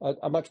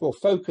a much more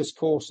focused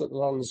course at the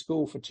London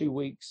School for 2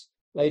 weeks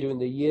later in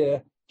the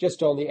year,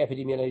 just on the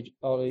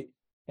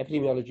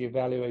epidemiology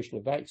evaluation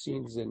of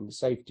vaccines and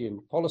safety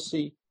and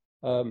policy.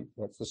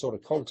 That's the sort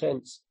of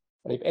contents.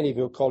 And if any of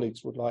your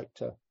colleagues would like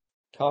to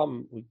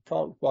come, we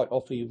can't quite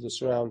offer you the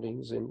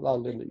surroundings in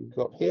London that you've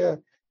got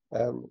here,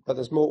 but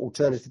there's more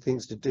alternative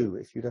things to do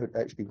if you don't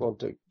actually want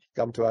to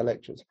come to our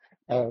lectures.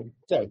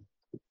 So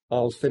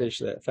I'll finish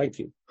there. Thank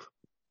you.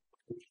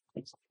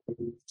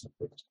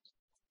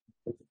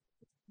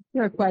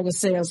 You're quite a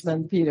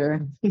salesman,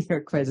 Peter.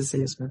 You're quite a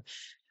salesman.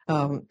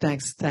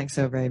 Thanks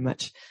so very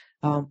much.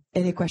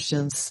 Any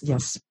questions?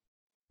 Yes.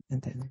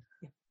 And then.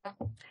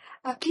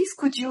 Please,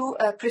 could you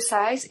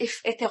precise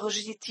if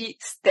heterogeneity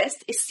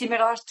test is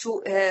similar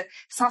to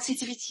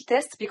sensitivity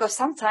test? Because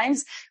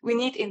sometimes we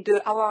need in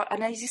our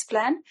analysis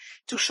plan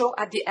to show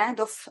at the end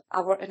of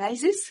our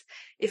analysis,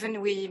 even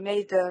we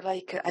made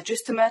like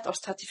adjustment or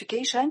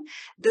stratification,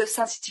 the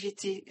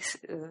sensitivity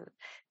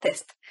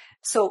test.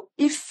 So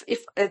if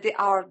they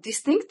are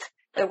distinct,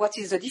 what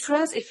is the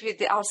difference? If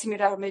they are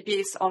similar, maybe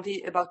it's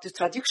only about the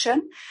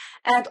traduction.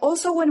 And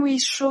also when we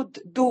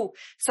should do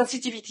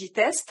sensitivity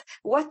test,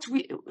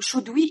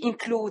 should we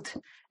include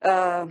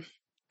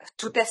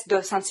to test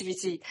the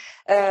sensitivity?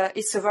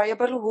 It's a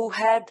variable who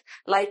had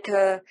like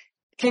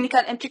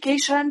clinical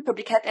implication,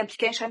 public health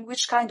implication.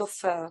 Which kind of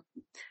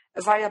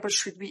variable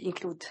should we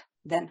include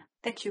then?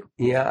 Thank you.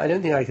 Yeah, I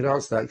don't think I can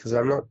answer that because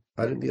I don't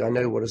think I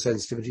know what a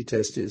sensitivity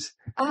test is.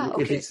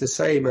 Okay. If it's the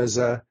same as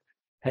a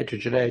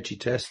heterogeneity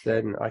test,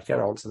 then I can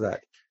answer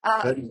that.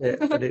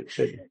 But it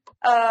should.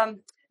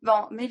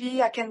 Well,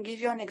 maybe I can give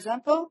you an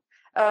example.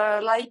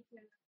 I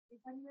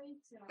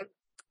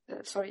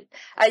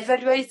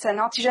evaluate an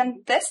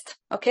antigen test,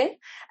 okay,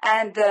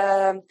 and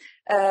I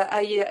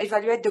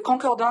evaluate the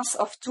concordance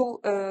of two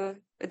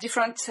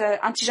different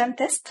antigen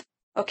tests,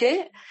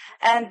 okay,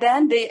 and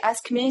then they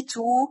ask me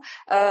to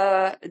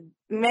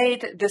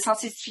make the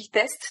sensitivity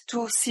test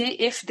to see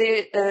if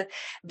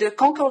the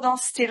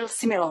concordance still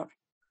similar.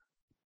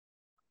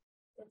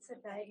 It's a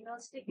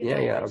diagnostic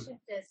evaluation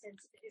test.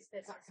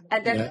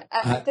 And then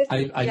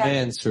I may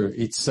answer.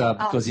 It's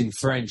because in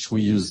French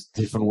we use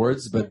different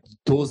words, but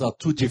those are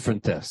two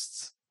different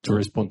tests to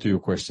respond to your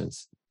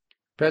questions.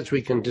 Perhaps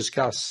we can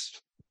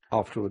discuss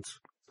afterwards.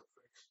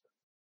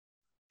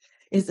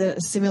 Is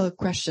a similar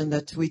question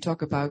that we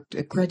talk about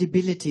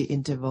credibility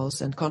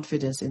intervals and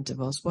confidence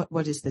intervals.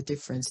 What is the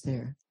difference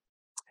there?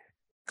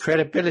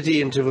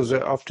 Credibility intervals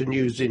are often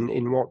used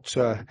in what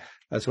a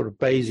sort of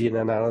Bayesian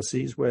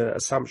analyses, where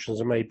assumptions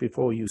are made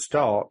before you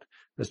start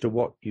as to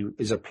what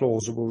is a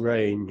plausible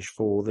range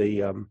for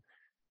the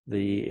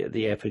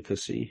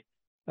efficacy,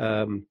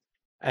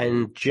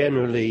 and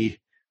generally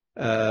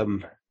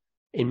in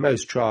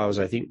most trials,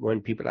 I think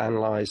when people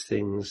analyze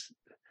things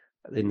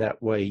in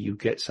that way, you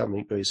get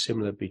something very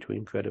similar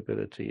between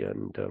credibility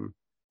and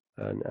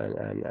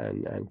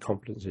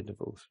confidence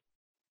intervals.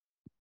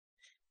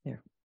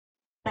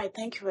 Hi,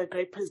 thank you for a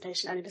great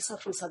presentation. Anilisa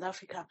from South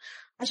Africa.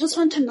 I just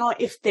want to know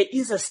if there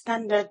is a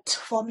standard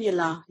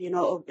formula,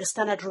 or a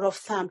standard rule of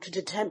thumb to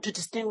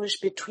distinguish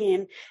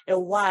between a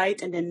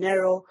wide and a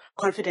narrow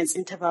confidence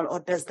interval,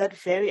 or does that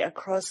vary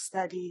across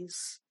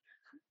studies?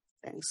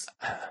 Thanks.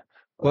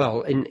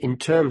 Well, in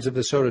terms of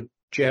the sort of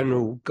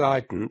general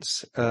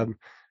guidance, a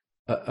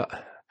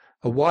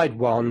wide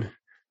one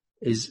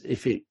is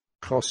if it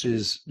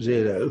crosses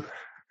 0,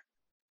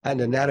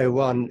 and a narrow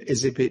one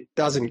is if it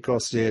doesn't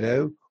cross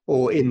 0.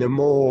 Or in the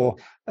more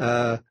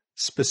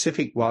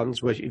specific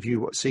ones, where if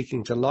you are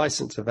seeking to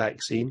license a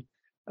vaccine,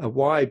 a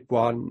wide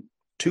one,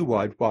 too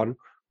wide one,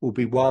 will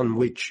be one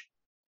which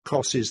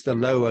crosses the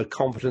lower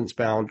confidence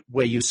bound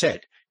where you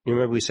said. You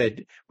remember we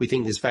said we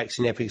think this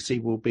vaccine efficacy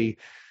will be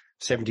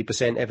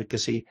 70%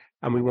 efficacy,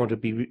 and we want to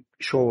be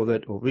sure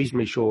that, or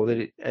reasonably sure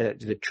that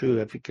the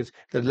true efficacy,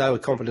 the lower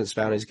confidence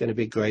bound is going to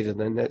be greater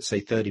than, let's say,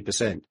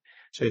 30%.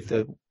 So if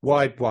the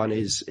wide one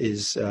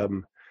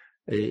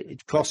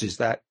it crosses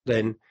that,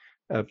 then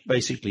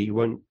basically you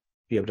won't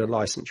be able to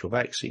license your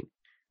vaccine.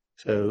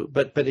 So,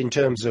 but in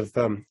terms of,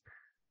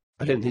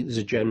 I don't think there's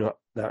a general.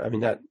 I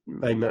mean, that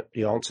may not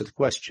be answer the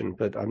question,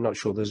 but I'm not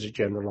sure there's a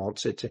general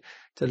answer. It's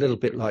a little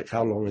bit like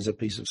how long is a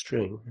piece of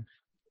string.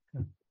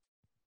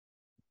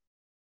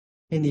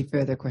 Any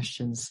further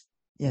questions?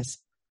 Yes.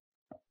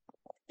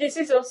 This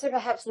is also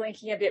perhaps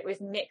linking a bit with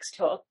Nick's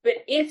talk, but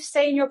if,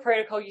 say, in your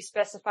protocol you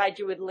specified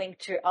you would link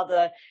to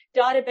other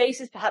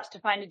databases, perhaps to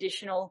find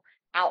additional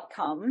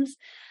outcomes,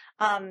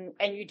 and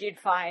you did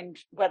find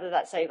whether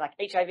that's, say, like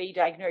HIV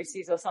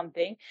diagnoses or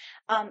something,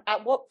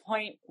 at what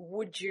point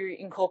would you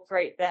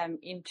incorporate them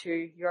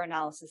into your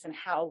analysis, and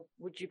how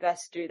would you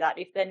best do that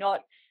if they're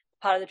not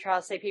part of the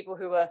trial, say people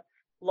who were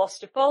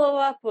lost to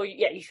follow-up, or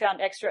you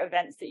found extra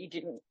events that you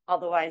didn't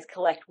otherwise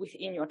collect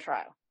within your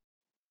trial?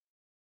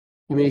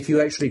 I mean, if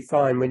you actually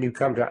find when you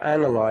come to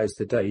analyze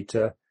the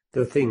data,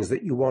 there are things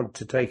that you want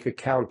to take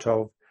account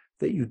of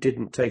that you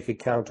didn't take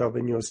account of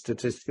in your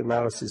statistical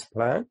analysis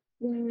plan?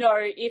 No,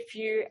 if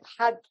you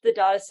had the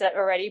data set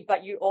already,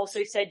 but you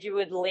also said you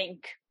would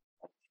link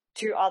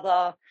to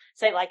other,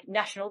 say, like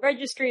national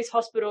registries,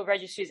 hospital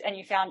registries, and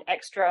you found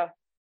extra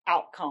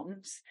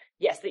outcomes,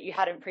 yes, that you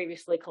hadn't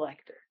previously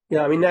collected.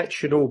 Yeah, I mean, that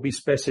should all be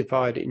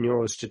specified in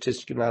your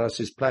statistical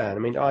analysis plan. I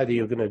mean, either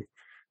you're going to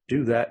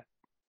do that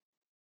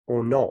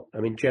or not.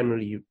 I mean,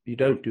 generally you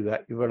don't do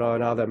that. You rely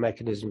on other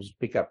mechanisms to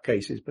pick up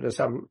cases, but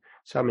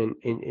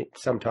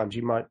sometimes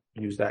you might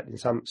use that in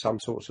some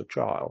sorts of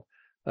trial.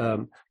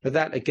 But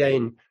that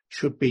again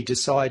should be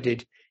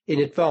decided in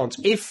advance.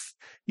 If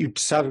you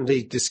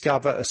suddenly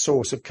discover a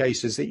source of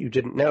cases that you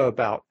didn't know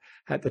about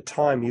at the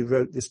time you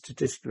wrote the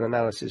statistical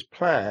analysis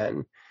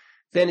plan,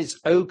 then it's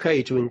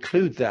okay to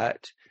include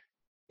that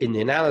in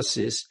the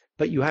analysis,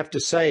 but you have to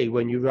say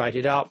when you write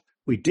it up,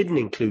 we didn't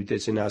include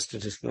this in our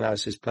statistical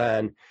analysis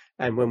plan,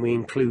 and when we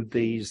include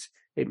these,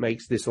 it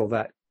makes this or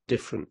that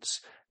difference.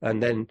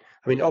 And then,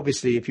 I mean,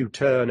 obviously, if you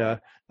turn a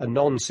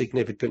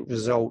non-significant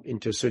result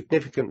into a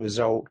significant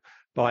result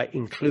by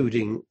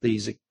including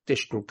these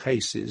additional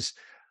cases,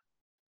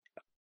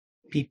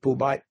 people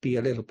might be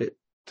a little bit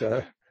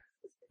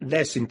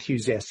less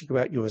enthusiastic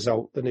about your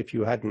result than if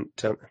you hadn't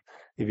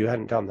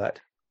done that.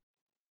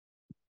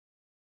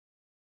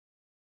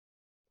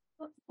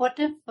 What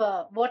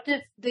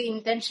if the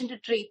intention to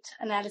treat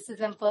analysis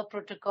and per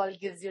protocol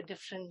gives you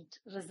different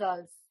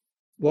results?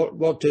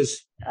 What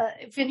does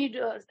when you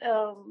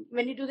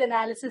do the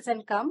analysis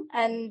and come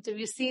and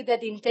we see that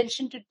the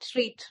intention to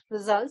treat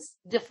results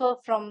differ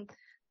from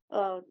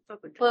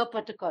per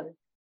protocol?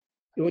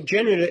 Well,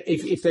 generally,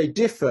 if they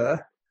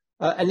differ,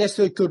 unless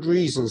there are good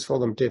reasons for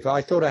them to differ,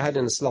 I thought I had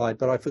in a slide,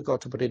 but I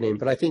forgot to put it in.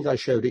 But I think I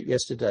showed it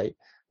yesterday.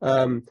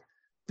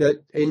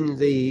 That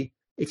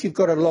if you've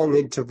got a long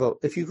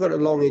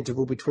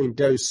interval between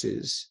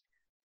doses,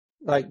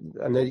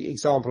 and the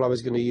example I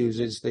was going to use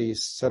is the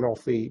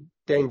Sanofi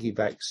dengue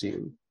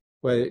vaccine,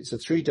 where it's a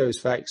 3-dose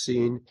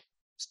vaccine,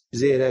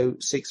 0,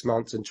 6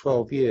 months, and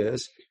 12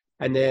 years,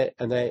 and their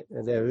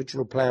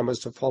original plan was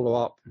to follow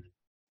up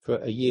for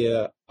a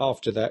year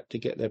after that to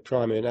get their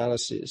primary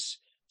analysis.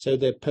 So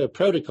their per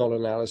protocol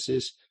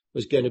analysis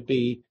was going to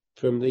be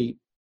from the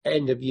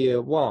end of year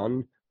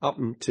 1 up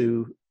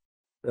into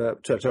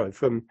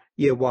from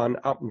year 1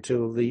 up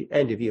until the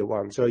end of year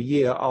 1, so a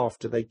year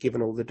after they'd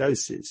given all the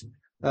doses.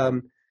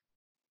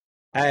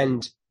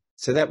 And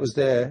so that was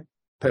their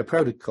per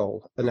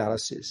protocol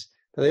analysis.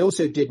 But they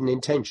also did an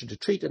intention to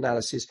treat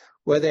analysis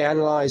where they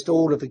analysed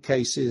all of the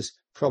cases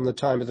from the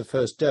time of the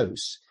first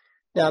dose.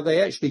 Now,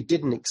 they actually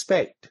didn't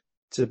expect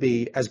to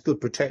be as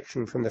good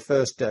protection from the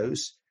first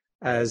dose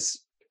as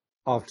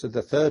after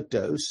the third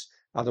dose.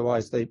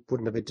 Otherwise, they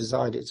wouldn't have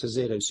designed it as a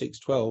 0, 6,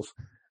 12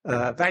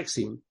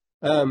 vaccine.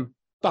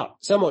 But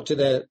somewhat to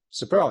their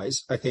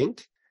surprise, I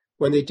think,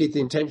 when they did the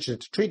intention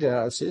to treat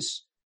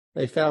analysis,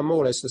 they found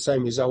more or less the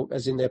same result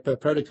as in their per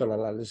protocol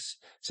analysis.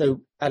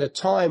 So at a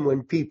time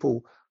when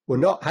people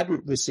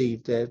hadn't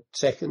received their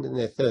second and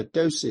their third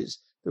doses,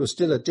 there was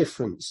still a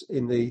difference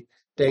in the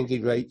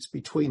dengue rates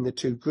between the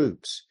two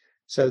groups.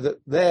 So that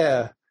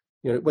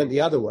it went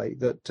the other way,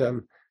 that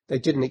they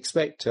didn't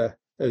expect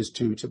those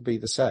two to be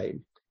the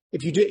same.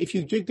 If you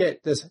do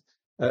get this,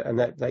 and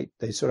that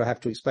they sort of have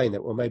to explain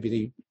that, well,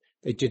 maybe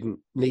they didn't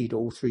need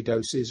all 3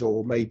 doses,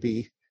 or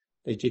maybe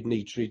they did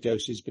need 3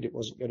 doses, but it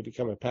wasn't going to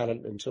become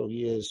apparent until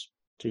years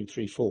 2,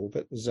 3, 4.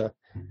 But there's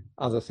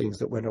other things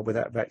that went on with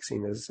that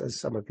vaccine, as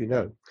some of you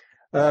know.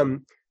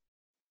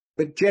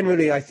 But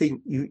generally, I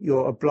think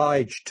you're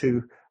obliged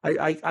to.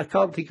 I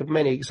can't think of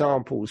many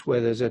examples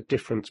where there's a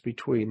difference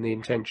between the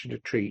intention to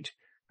treat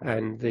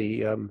and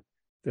the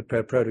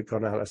per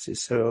protocol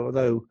analysis. So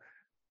although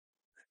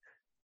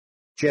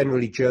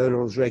generally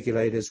journals,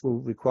 regulators will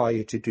require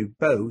you to do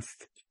both,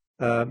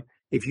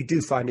 if you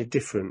do find a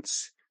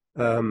difference,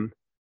 then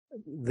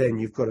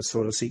you've got to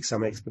sort of seek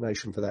some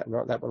explanation for that.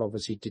 And that will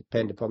obviously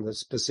depend upon the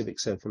specific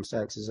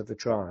circumstances of the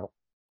trial.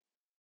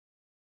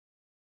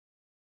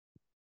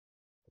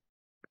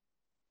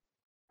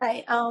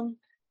 Hi.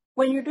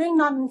 When you're doing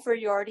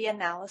non-inferiority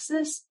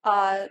analysis,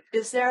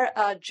 is there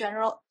a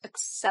general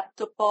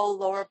acceptable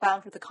lower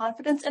bound for the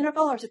confidence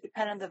interval, or does it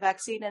depend on the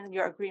vaccine and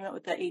your agreement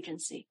with the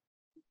agency?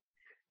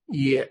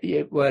 Yeah.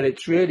 Well,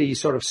 it's really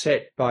sort of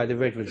set by the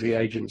regulatory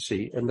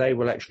agency, and they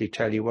will actually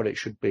tell you what it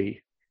should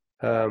be,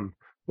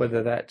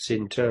 whether that's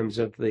in terms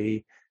of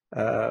the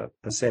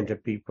percent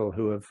of people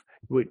who have,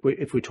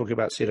 if we're talking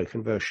about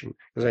seroconversion,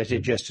 as I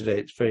said yesterday,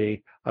 it's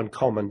very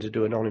uncommon to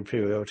do a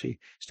non-inferiority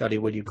study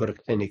when you've got a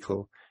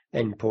clinical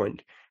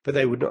endpoint. But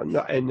they would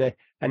not and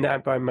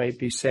that may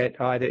be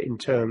set either in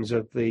terms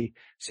of the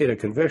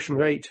seroconversion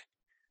rate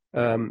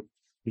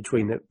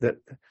between the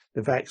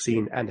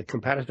vaccine and the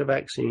comparator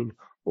vaccine,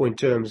 or in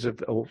terms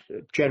of, or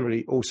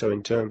generally also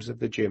in terms of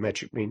the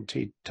geometric mean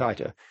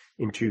titer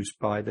induced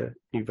by the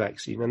new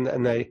vaccine, and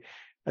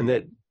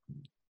that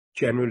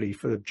generally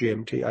for the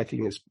GMT, I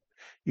think it's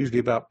usually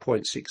about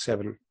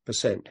 0.67%.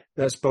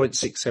 That's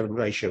 0.67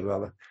 ratio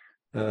rather,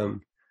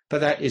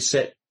 but that is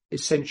set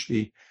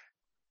essentially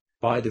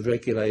by the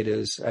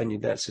regulators,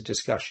 and that's a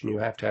discussion you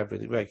have to have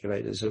with the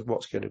regulators of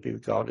what's going to be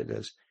regarded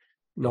as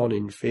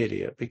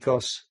non-inferior,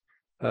 because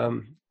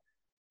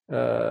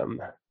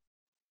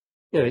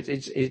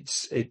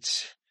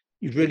it's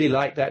you'd really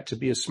like that to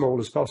be as small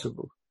as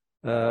possible.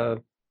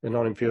 the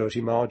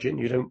non-inferiority margin.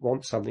 You don't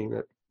want something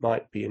that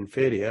might be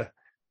inferior,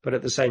 but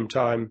at the same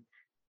time,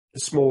 the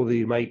smaller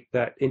you make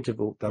that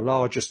interval, the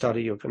larger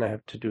study you're going to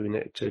have to do in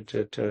it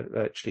to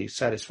actually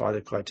satisfy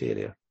the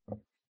criteria.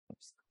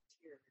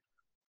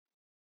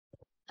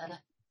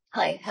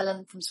 Hi,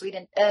 Helen from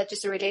Sweden.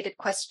 Just a related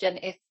question: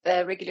 if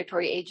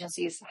regulatory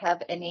agencies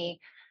have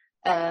any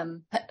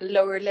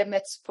lower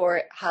limits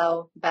for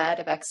how bad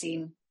a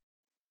vaccine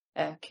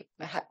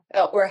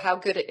or how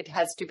good it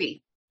has to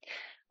be.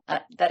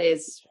 That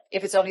is,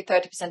 if it's only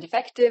 30%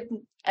 effective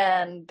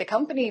and the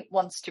company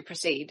wants to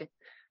proceed.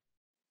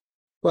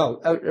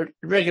 Well,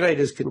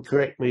 regulators can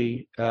correct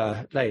me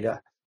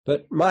later,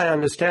 but my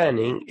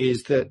understanding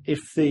is that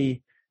if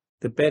the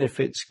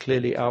benefits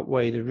clearly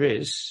outweigh the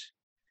risks,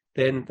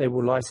 then they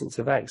will license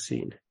a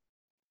vaccine.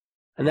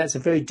 And that's a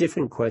very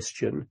different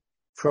question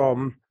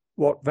from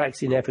what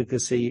vaccine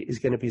efficacy is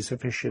going to be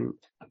sufficient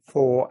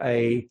for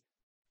a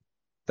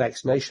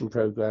vaccination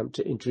program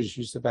to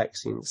introduce the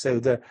vaccine. So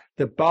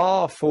the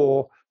bar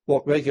for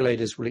what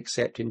regulators will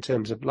accept in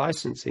terms of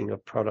licensing a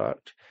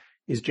product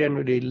is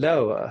generally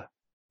lower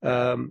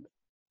than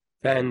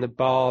the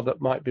bar that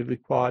might be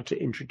required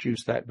to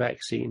introduce that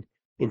vaccine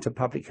into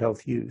public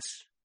health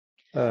use.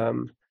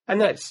 And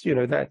that's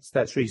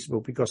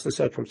reasonable because the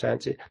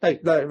circumstances,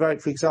 like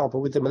for example,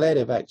 with the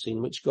malaria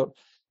vaccine, which got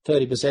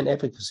 30%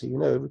 efficacy,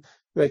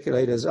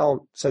 regulators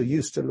aren't so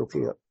used to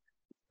looking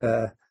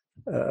at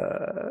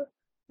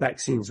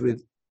vaccines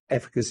with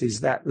efficacies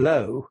that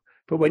low.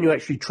 But when you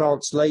actually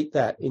translate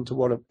that into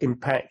what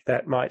impact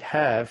that might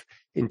have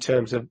in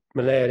terms of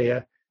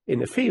malaria in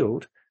the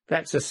field,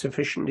 that's a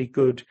sufficiently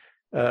good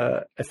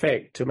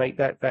effect to make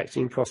that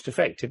vaccine cost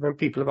effective. And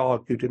people have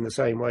argued in the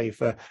same way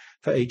for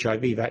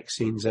HIV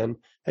vaccines and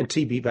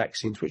TB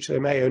vaccines, which they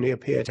may only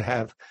appear to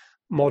have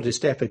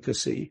modest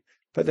efficacy,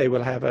 but they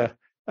will have a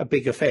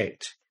big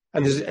effect.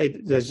 And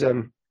there's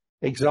an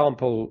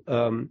example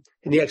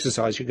in the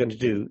exercise you're going to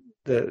do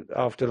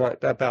about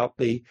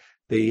the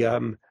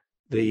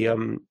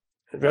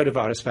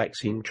rotavirus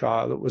vaccine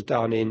trial that was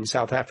done in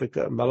South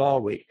Africa and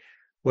Malawi,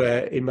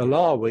 where in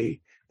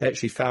Malawi they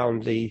actually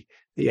found the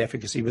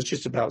efficacy was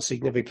just about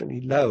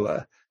significantly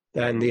lower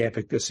than the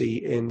efficacy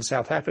in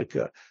South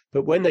Africa.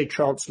 But when they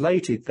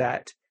translated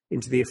that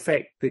into the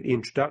effect that the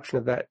introduction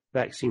of that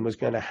vaccine was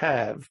going to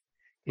have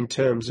in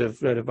terms of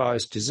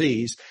rotavirus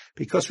disease,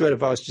 because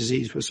rotavirus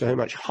disease was so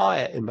much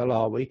higher in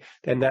Malawi,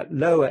 then that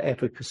lower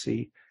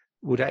efficacy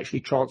would actually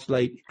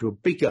translate into a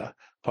bigger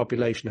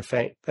population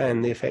effect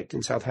than the effect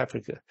in South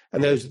Africa.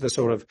 And those are the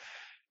sort of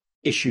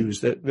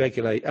issues that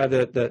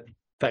that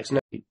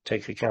vaccination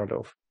take account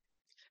of.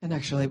 And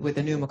actually, with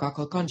the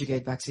pneumococcal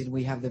conjugate vaccine,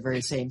 we have the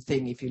very same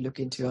thing. If you look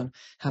into on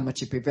how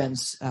much it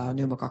prevents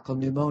pneumococcal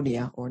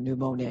pneumonia or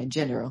pneumonia in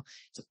general,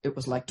 it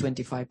was like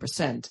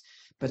 25%.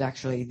 But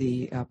actually,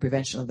 the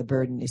prevention of the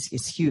burden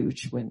is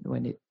huge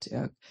when it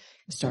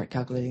start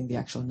calculating the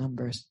actual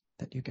numbers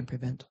that you can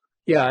prevent.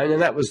 Yeah,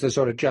 and that was the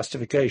sort of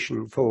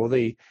justification for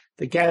the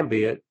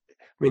Gambia. I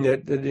mean, the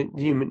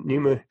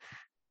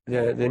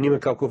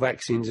pneumococcal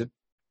vaccines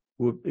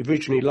were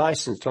originally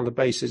licensed on the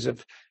basis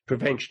of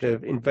prevention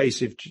of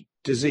invasive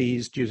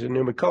disease due to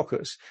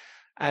pneumococcus.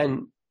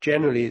 And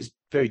generally, it's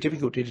very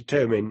difficult to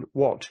determine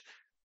what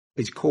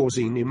is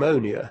causing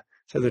pneumonia.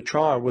 So the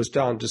trial was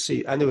done to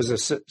see, and there was a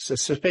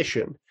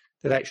suspicion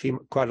that actually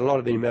quite a lot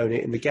of the pneumonia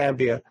in the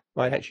Gambia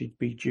might actually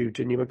be due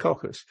to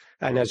pneumococcus.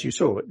 And as you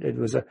saw, it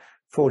was a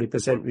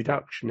 40%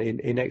 reduction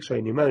in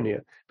X-ray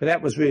pneumonia. But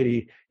that was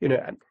really,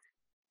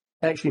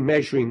 actually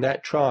measuring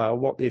that trial,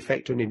 what the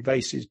effect on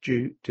invasive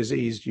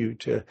disease due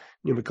to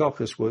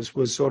pneumococcus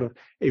was sort of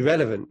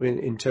irrelevant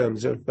in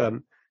terms of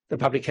the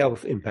public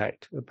health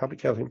impact. The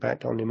public health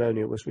impact on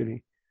pneumonia was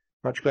really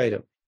much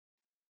greater.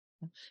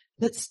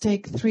 Let's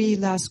take 3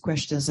 last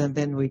questions and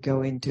then we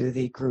go into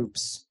the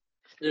groups.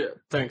 Yeah,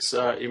 thanks,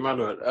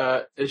 Emmanuel.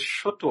 A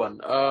short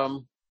one.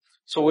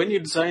 So when you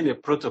design a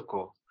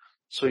protocol,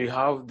 so you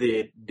have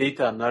the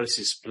data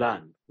analysis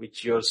plan,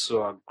 which you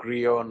also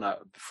agree on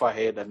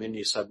beforehand, and then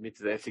you submit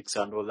the ethics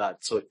and all that.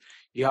 So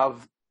you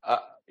have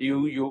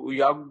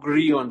you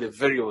agree on the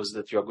variables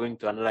that you are going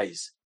to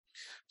analyze.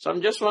 So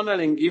I'm just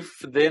wondering if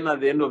then at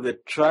the end of the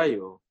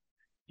trial,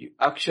 you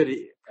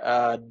actually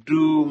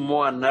do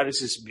more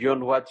analysis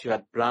beyond what you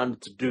had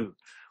planned to do,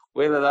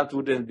 whether that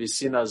wouldn't be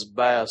seen as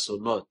bias or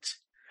not,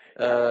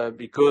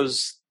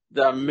 because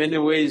there are many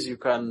ways you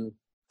can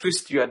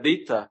twist your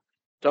data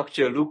to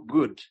actually look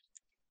good.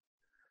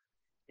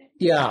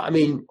 Yeah, I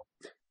mean,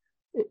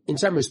 in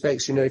some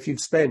respects, if you've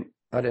spent,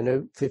 I don't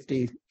know,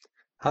 $50,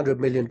 $100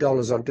 million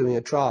on doing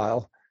a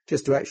trial,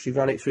 just to actually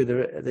run it through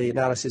the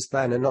analysis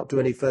plan and not do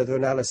any further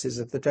analysis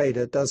of the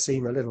data does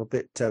seem a little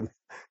bit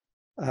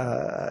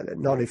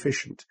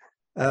non-efficient.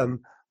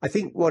 I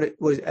think what it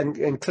was,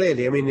 and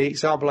clearly, I mean, the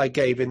example I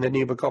gave in the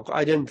pneumococcal,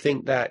 I don't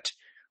think that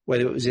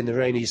whether it was in the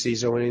rainy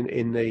season or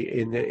in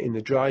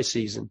the dry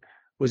season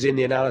was in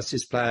the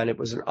analysis plan. It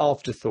was an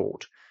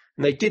afterthought,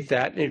 and they did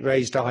that, and it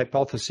raised a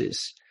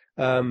hypothesis.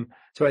 So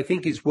I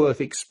think it's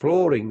worth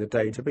exploring the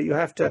data, but you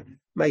have to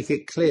make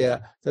it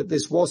clear that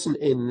this wasn't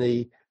in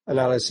the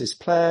analysis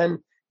plan.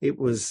 It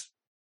was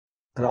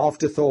an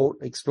afterthought,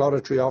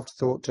 exploratory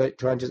afterthought.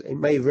 It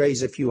may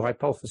raise a few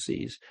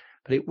hypotheses,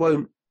 but it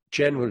won't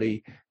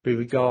generally be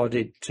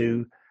regarded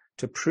to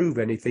prove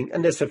anything,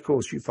 unless, of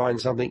course, you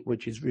find something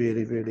which is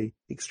really, really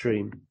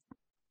extreme.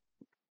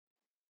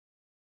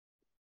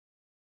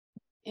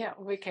 Yeah,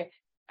 okay.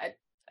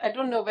 I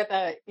don't know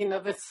whether,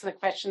 this is a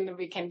question that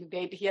we can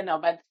debate here now,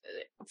 but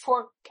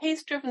for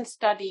case-driven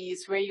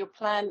studies where you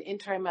plan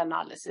interim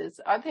analysis,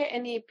 are there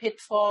any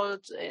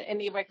pitfalls,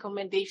 any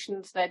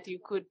recommendations that you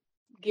could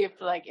give,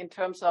 like in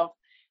terms of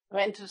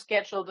when to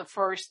schedule the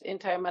first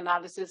interim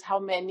analysis, how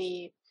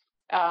many,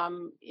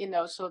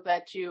 so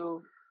that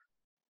you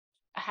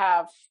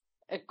have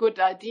a good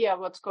idea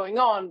what's going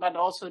on, but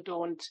also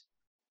don't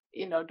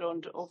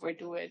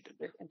overdo it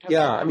in terms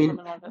of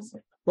analysis?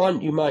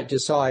 One, you might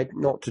decide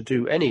not to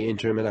do any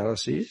interim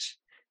analyses.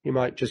 You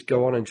might just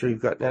go on until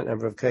you've got that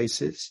number of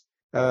cases.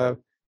 The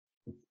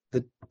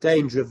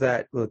danger of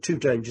that, well, two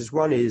dangers.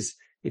 One is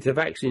if the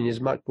vaccine is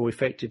much more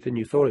effective than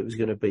you thought it was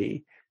going to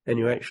be, then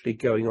you're actually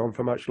going on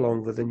for much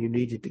longer than you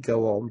needed to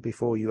go on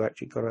before you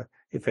actually got an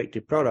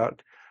effective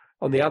product.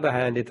 On the other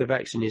hand, if the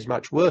vaccine is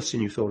much worse than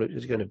you thought it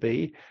was going to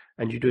be,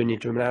 and you do an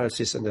interim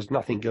analysis and there's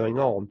nothing going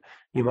on,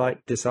 you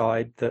might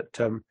decide that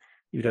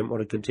you don't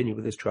want to continue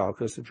with this trial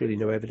because there's really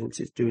no evidence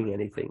it's doing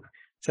anything.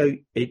 So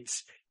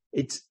it's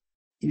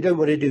you don't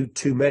want to do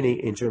too many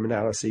interim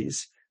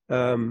analyses.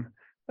 In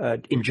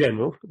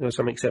general, there are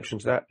some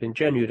exceptions to that, but in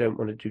general, you don't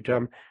want to do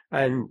them.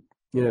 And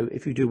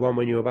if you do one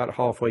when you're about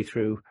halfway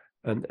through,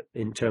 and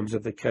in terms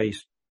of the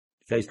case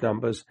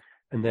numbers,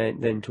 and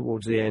then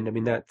towards the end, I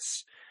mean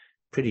that's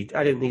pretty.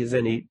 I don't think there's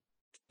any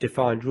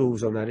defined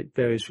rules on that. It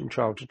varies from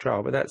trial to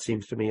trial, but that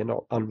seems to me a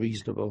not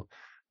unreasonable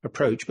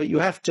approach. But you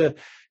have to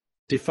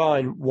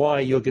define why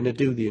you're going to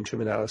do the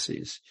interim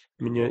analyses.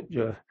 I mean,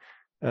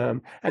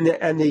 and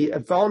the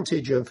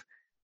advantage of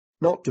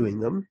not doing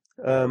them.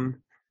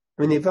 Often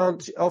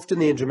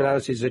the interim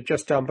analyses are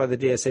just done by the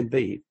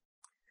DSMB,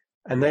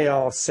 and they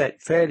are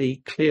set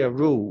fairly clear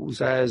rules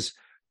as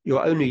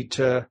you're only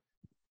to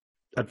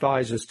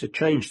advise us to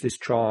change this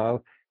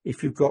trial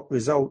if you've got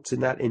results in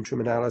that interim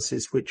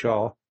analysis which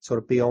are sort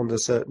of beyond a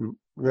certain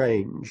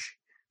range.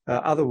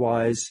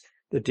 Otherwise,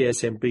 the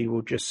DSMB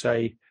will just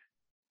say,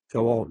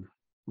 go on,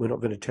 we're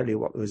not going to tell you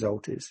what the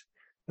result is,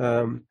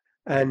 and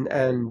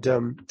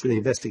to the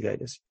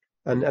investigators.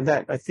 And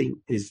that, I think,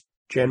 is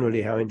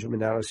generally how interim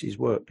analyses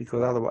work,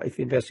 because otherwise, if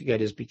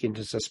investigators begin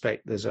to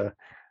suspect there's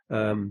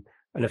an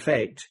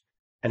effect,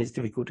 and it's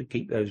difficult to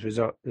keep those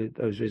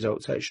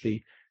results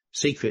actually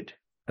secret,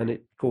 and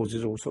it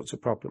causes all sorts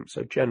of problems.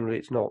 So generally,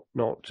 it's not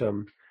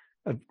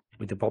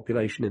with the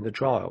population in the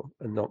trial,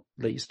 and not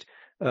least.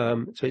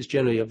 So it's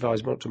generally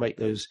advised not to make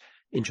those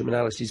interim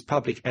analyses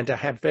public, and to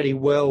have very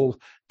well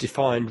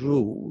defined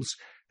rules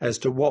as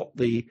to what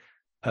the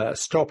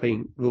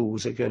stopping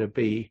rules are going to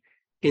be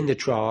in the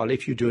trial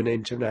if you do an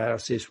interim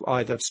analysis,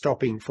 either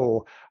stopping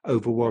for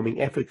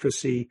overwhelming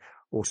efficacy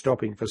or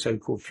stopping for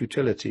so-called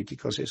futility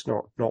because it's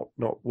not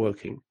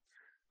working.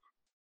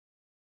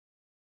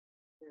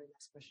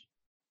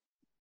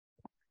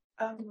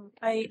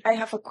 I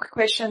have a quick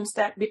question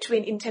that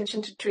between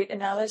intention to treat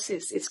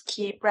analysis is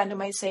key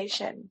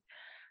randomization.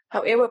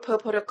 However, per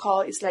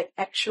protocol is like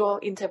actual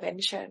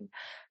intervention.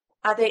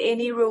 Are there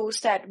any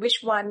rules that which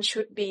one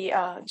should be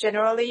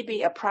generally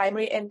be a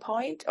primary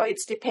endpoint, or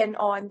it's depend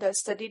on the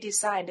study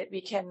design that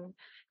we can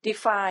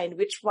define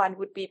which one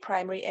would be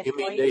primary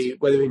endpoint? You mean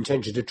whether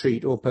intention to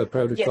treat or per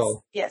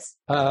protocol? Yes.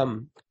 I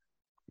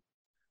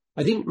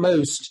think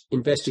most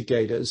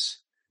investigators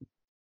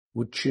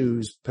would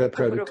choose per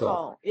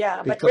protocol.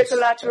 Yeah, but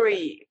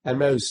regulatory. And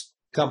most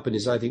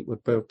companies, I think,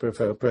 would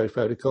prefer per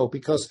protocol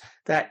because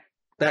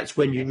that's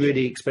when you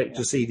really expect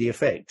to see the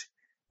effect.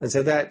 And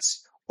so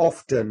that's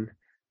often,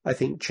 I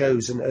think,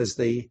 chosen as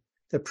the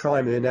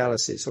primary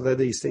analysis, although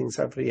these things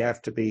have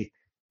to be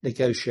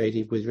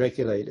negotiated with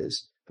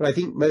regulators. But I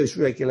think most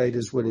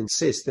regulators will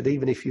insist that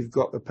even if you've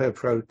got the per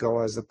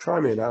protocol as the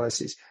primary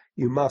analysis,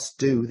 you must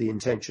do the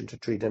intention to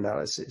treat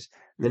analysis.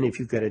 And then if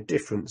you get a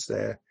difference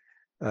there,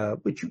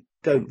 which you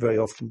don't very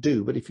often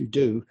do, but if you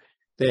do,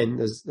 then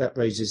that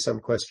raises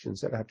some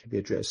questions that have to be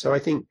addressed. So I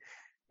think,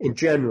 in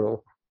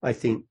general,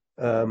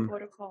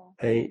 protocol.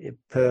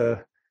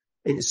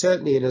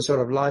 Certainly in a sort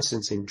of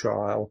licensing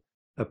trial,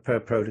 a per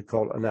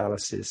protocol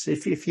analysis.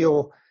 If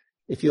you're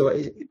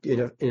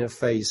in a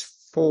phase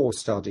 4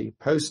 study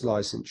post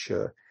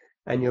licensure,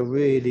 and you're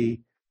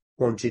really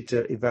wanted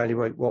to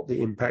evaluate what the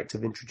impact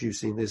of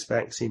introducing this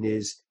vaccine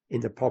is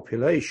in the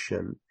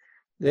population,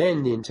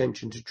 then the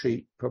intention to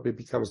treat probably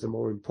becomes the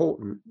more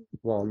important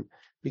one,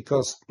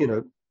 because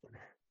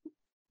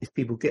if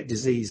people get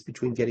disease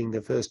between getting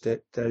the first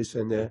dose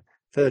and the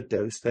third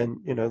dose,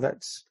 then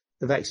that's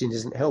the vaccine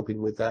isn't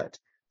helping with that,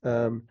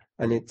 and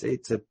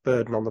it's a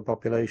burden on the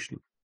population.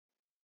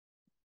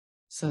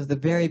 So the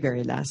very,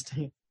 very last.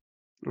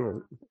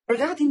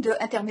 Regarding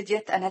the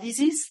intermediate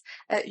analysis,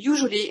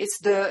 usually it's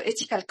the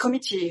ethical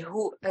committee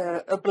who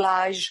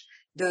oblige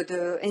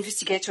the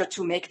investigator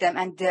to make them,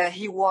 and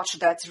he watched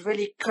that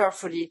really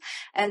carefully.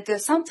 And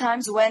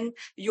sometimes when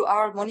you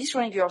are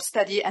monitoring your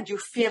study and you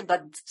feel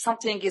that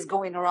something is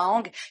going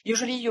wrong,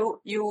 usually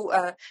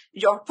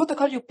your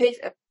protocol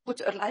put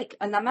like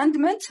an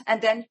amendment,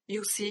 and then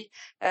you see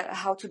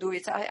how to do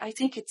it. I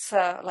think it's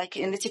like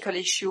an ethical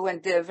issue,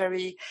 and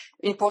very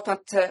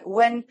important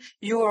when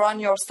you run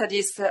your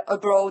studies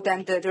abroad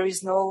and there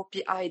is no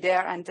PI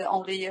there and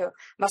only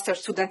master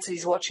student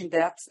is watching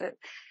that.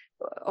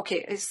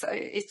 Okay,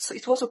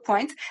 it was a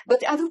point, but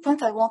the other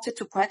point I wanted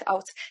to point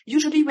out,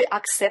 usually we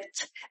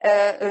accept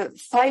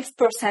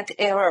 5%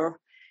 error.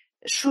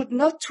 Should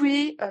not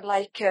we,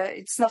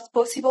 it's not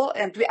possible,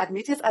 and we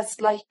admit it as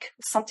like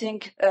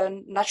something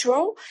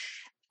natural,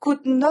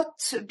 could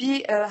not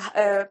be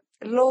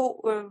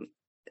lower,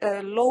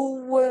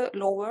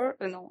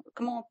 no,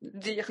 comment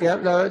dire? Yeah,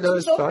 no,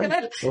 it's fine.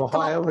 Or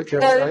higher,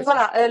 whichever.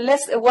 Voilà,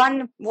 less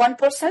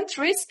 1%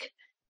 risk.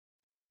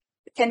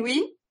 Can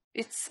we?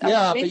 It's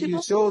yeah, but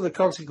you saw the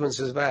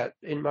consequences of that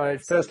in my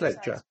first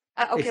lecture.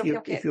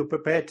 If you're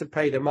prepared to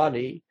pay the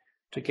money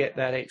to get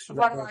that extra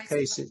number of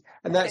cases,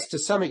 and that's to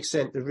some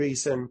extent the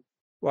reason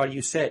why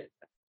you set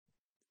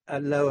a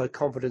lower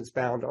confidence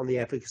bound on the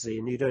efficacy,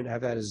 and you don't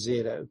have that as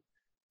 0,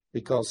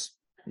 because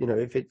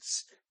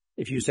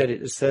if you set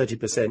it as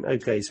 30%,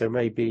 okay, so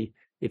maybe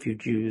if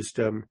you'd used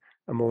a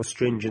more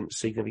stringent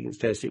significance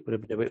test, it would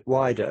have been a bit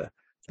wider,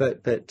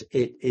 but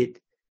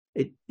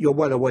you're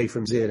well away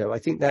from 0. I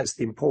think that's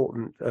the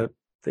important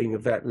thing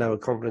of that lower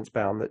confidence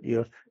bound, that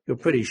you're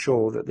pretty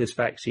sure that this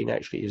vaccine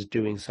actually is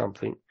doing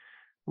something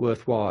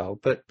worthwhile.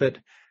 But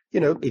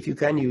if you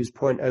can use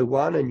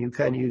 0.01 and you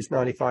can use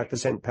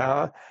 95%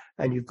 power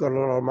and you've got a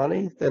lot of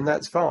money, then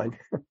that's fine.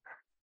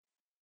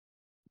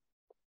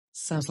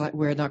 Sounds like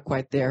we're not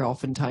quite there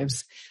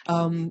oftentimes.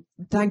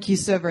 Thank you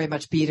so very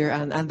much, Peter.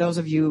 And those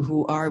of you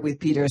who are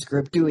with Peter's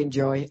group, do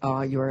enjoy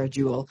your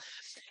duel.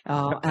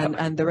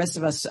 And the rest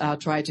of us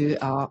try to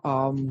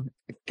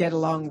get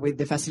along with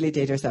the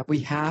facilitators that we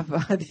have.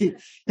 The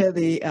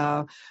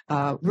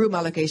room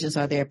allocations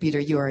are there. Peter,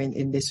 you are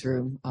in this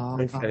room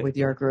with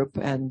your group,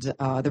 and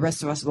the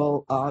rest of us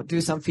will do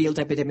some field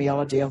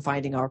epidemiology on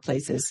finding our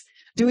places.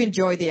 Do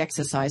enjoy the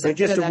exercise. So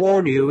just to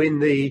warn you,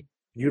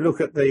 you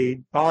look at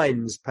the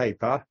Bynes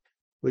paper,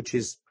 which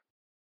is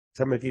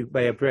some of you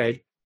may have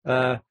read,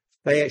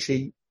 they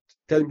actually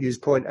don't use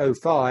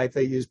 0.05,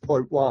 they use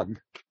 0.1.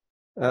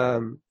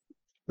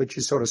 Which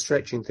is sort of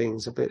stretching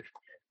things a bit.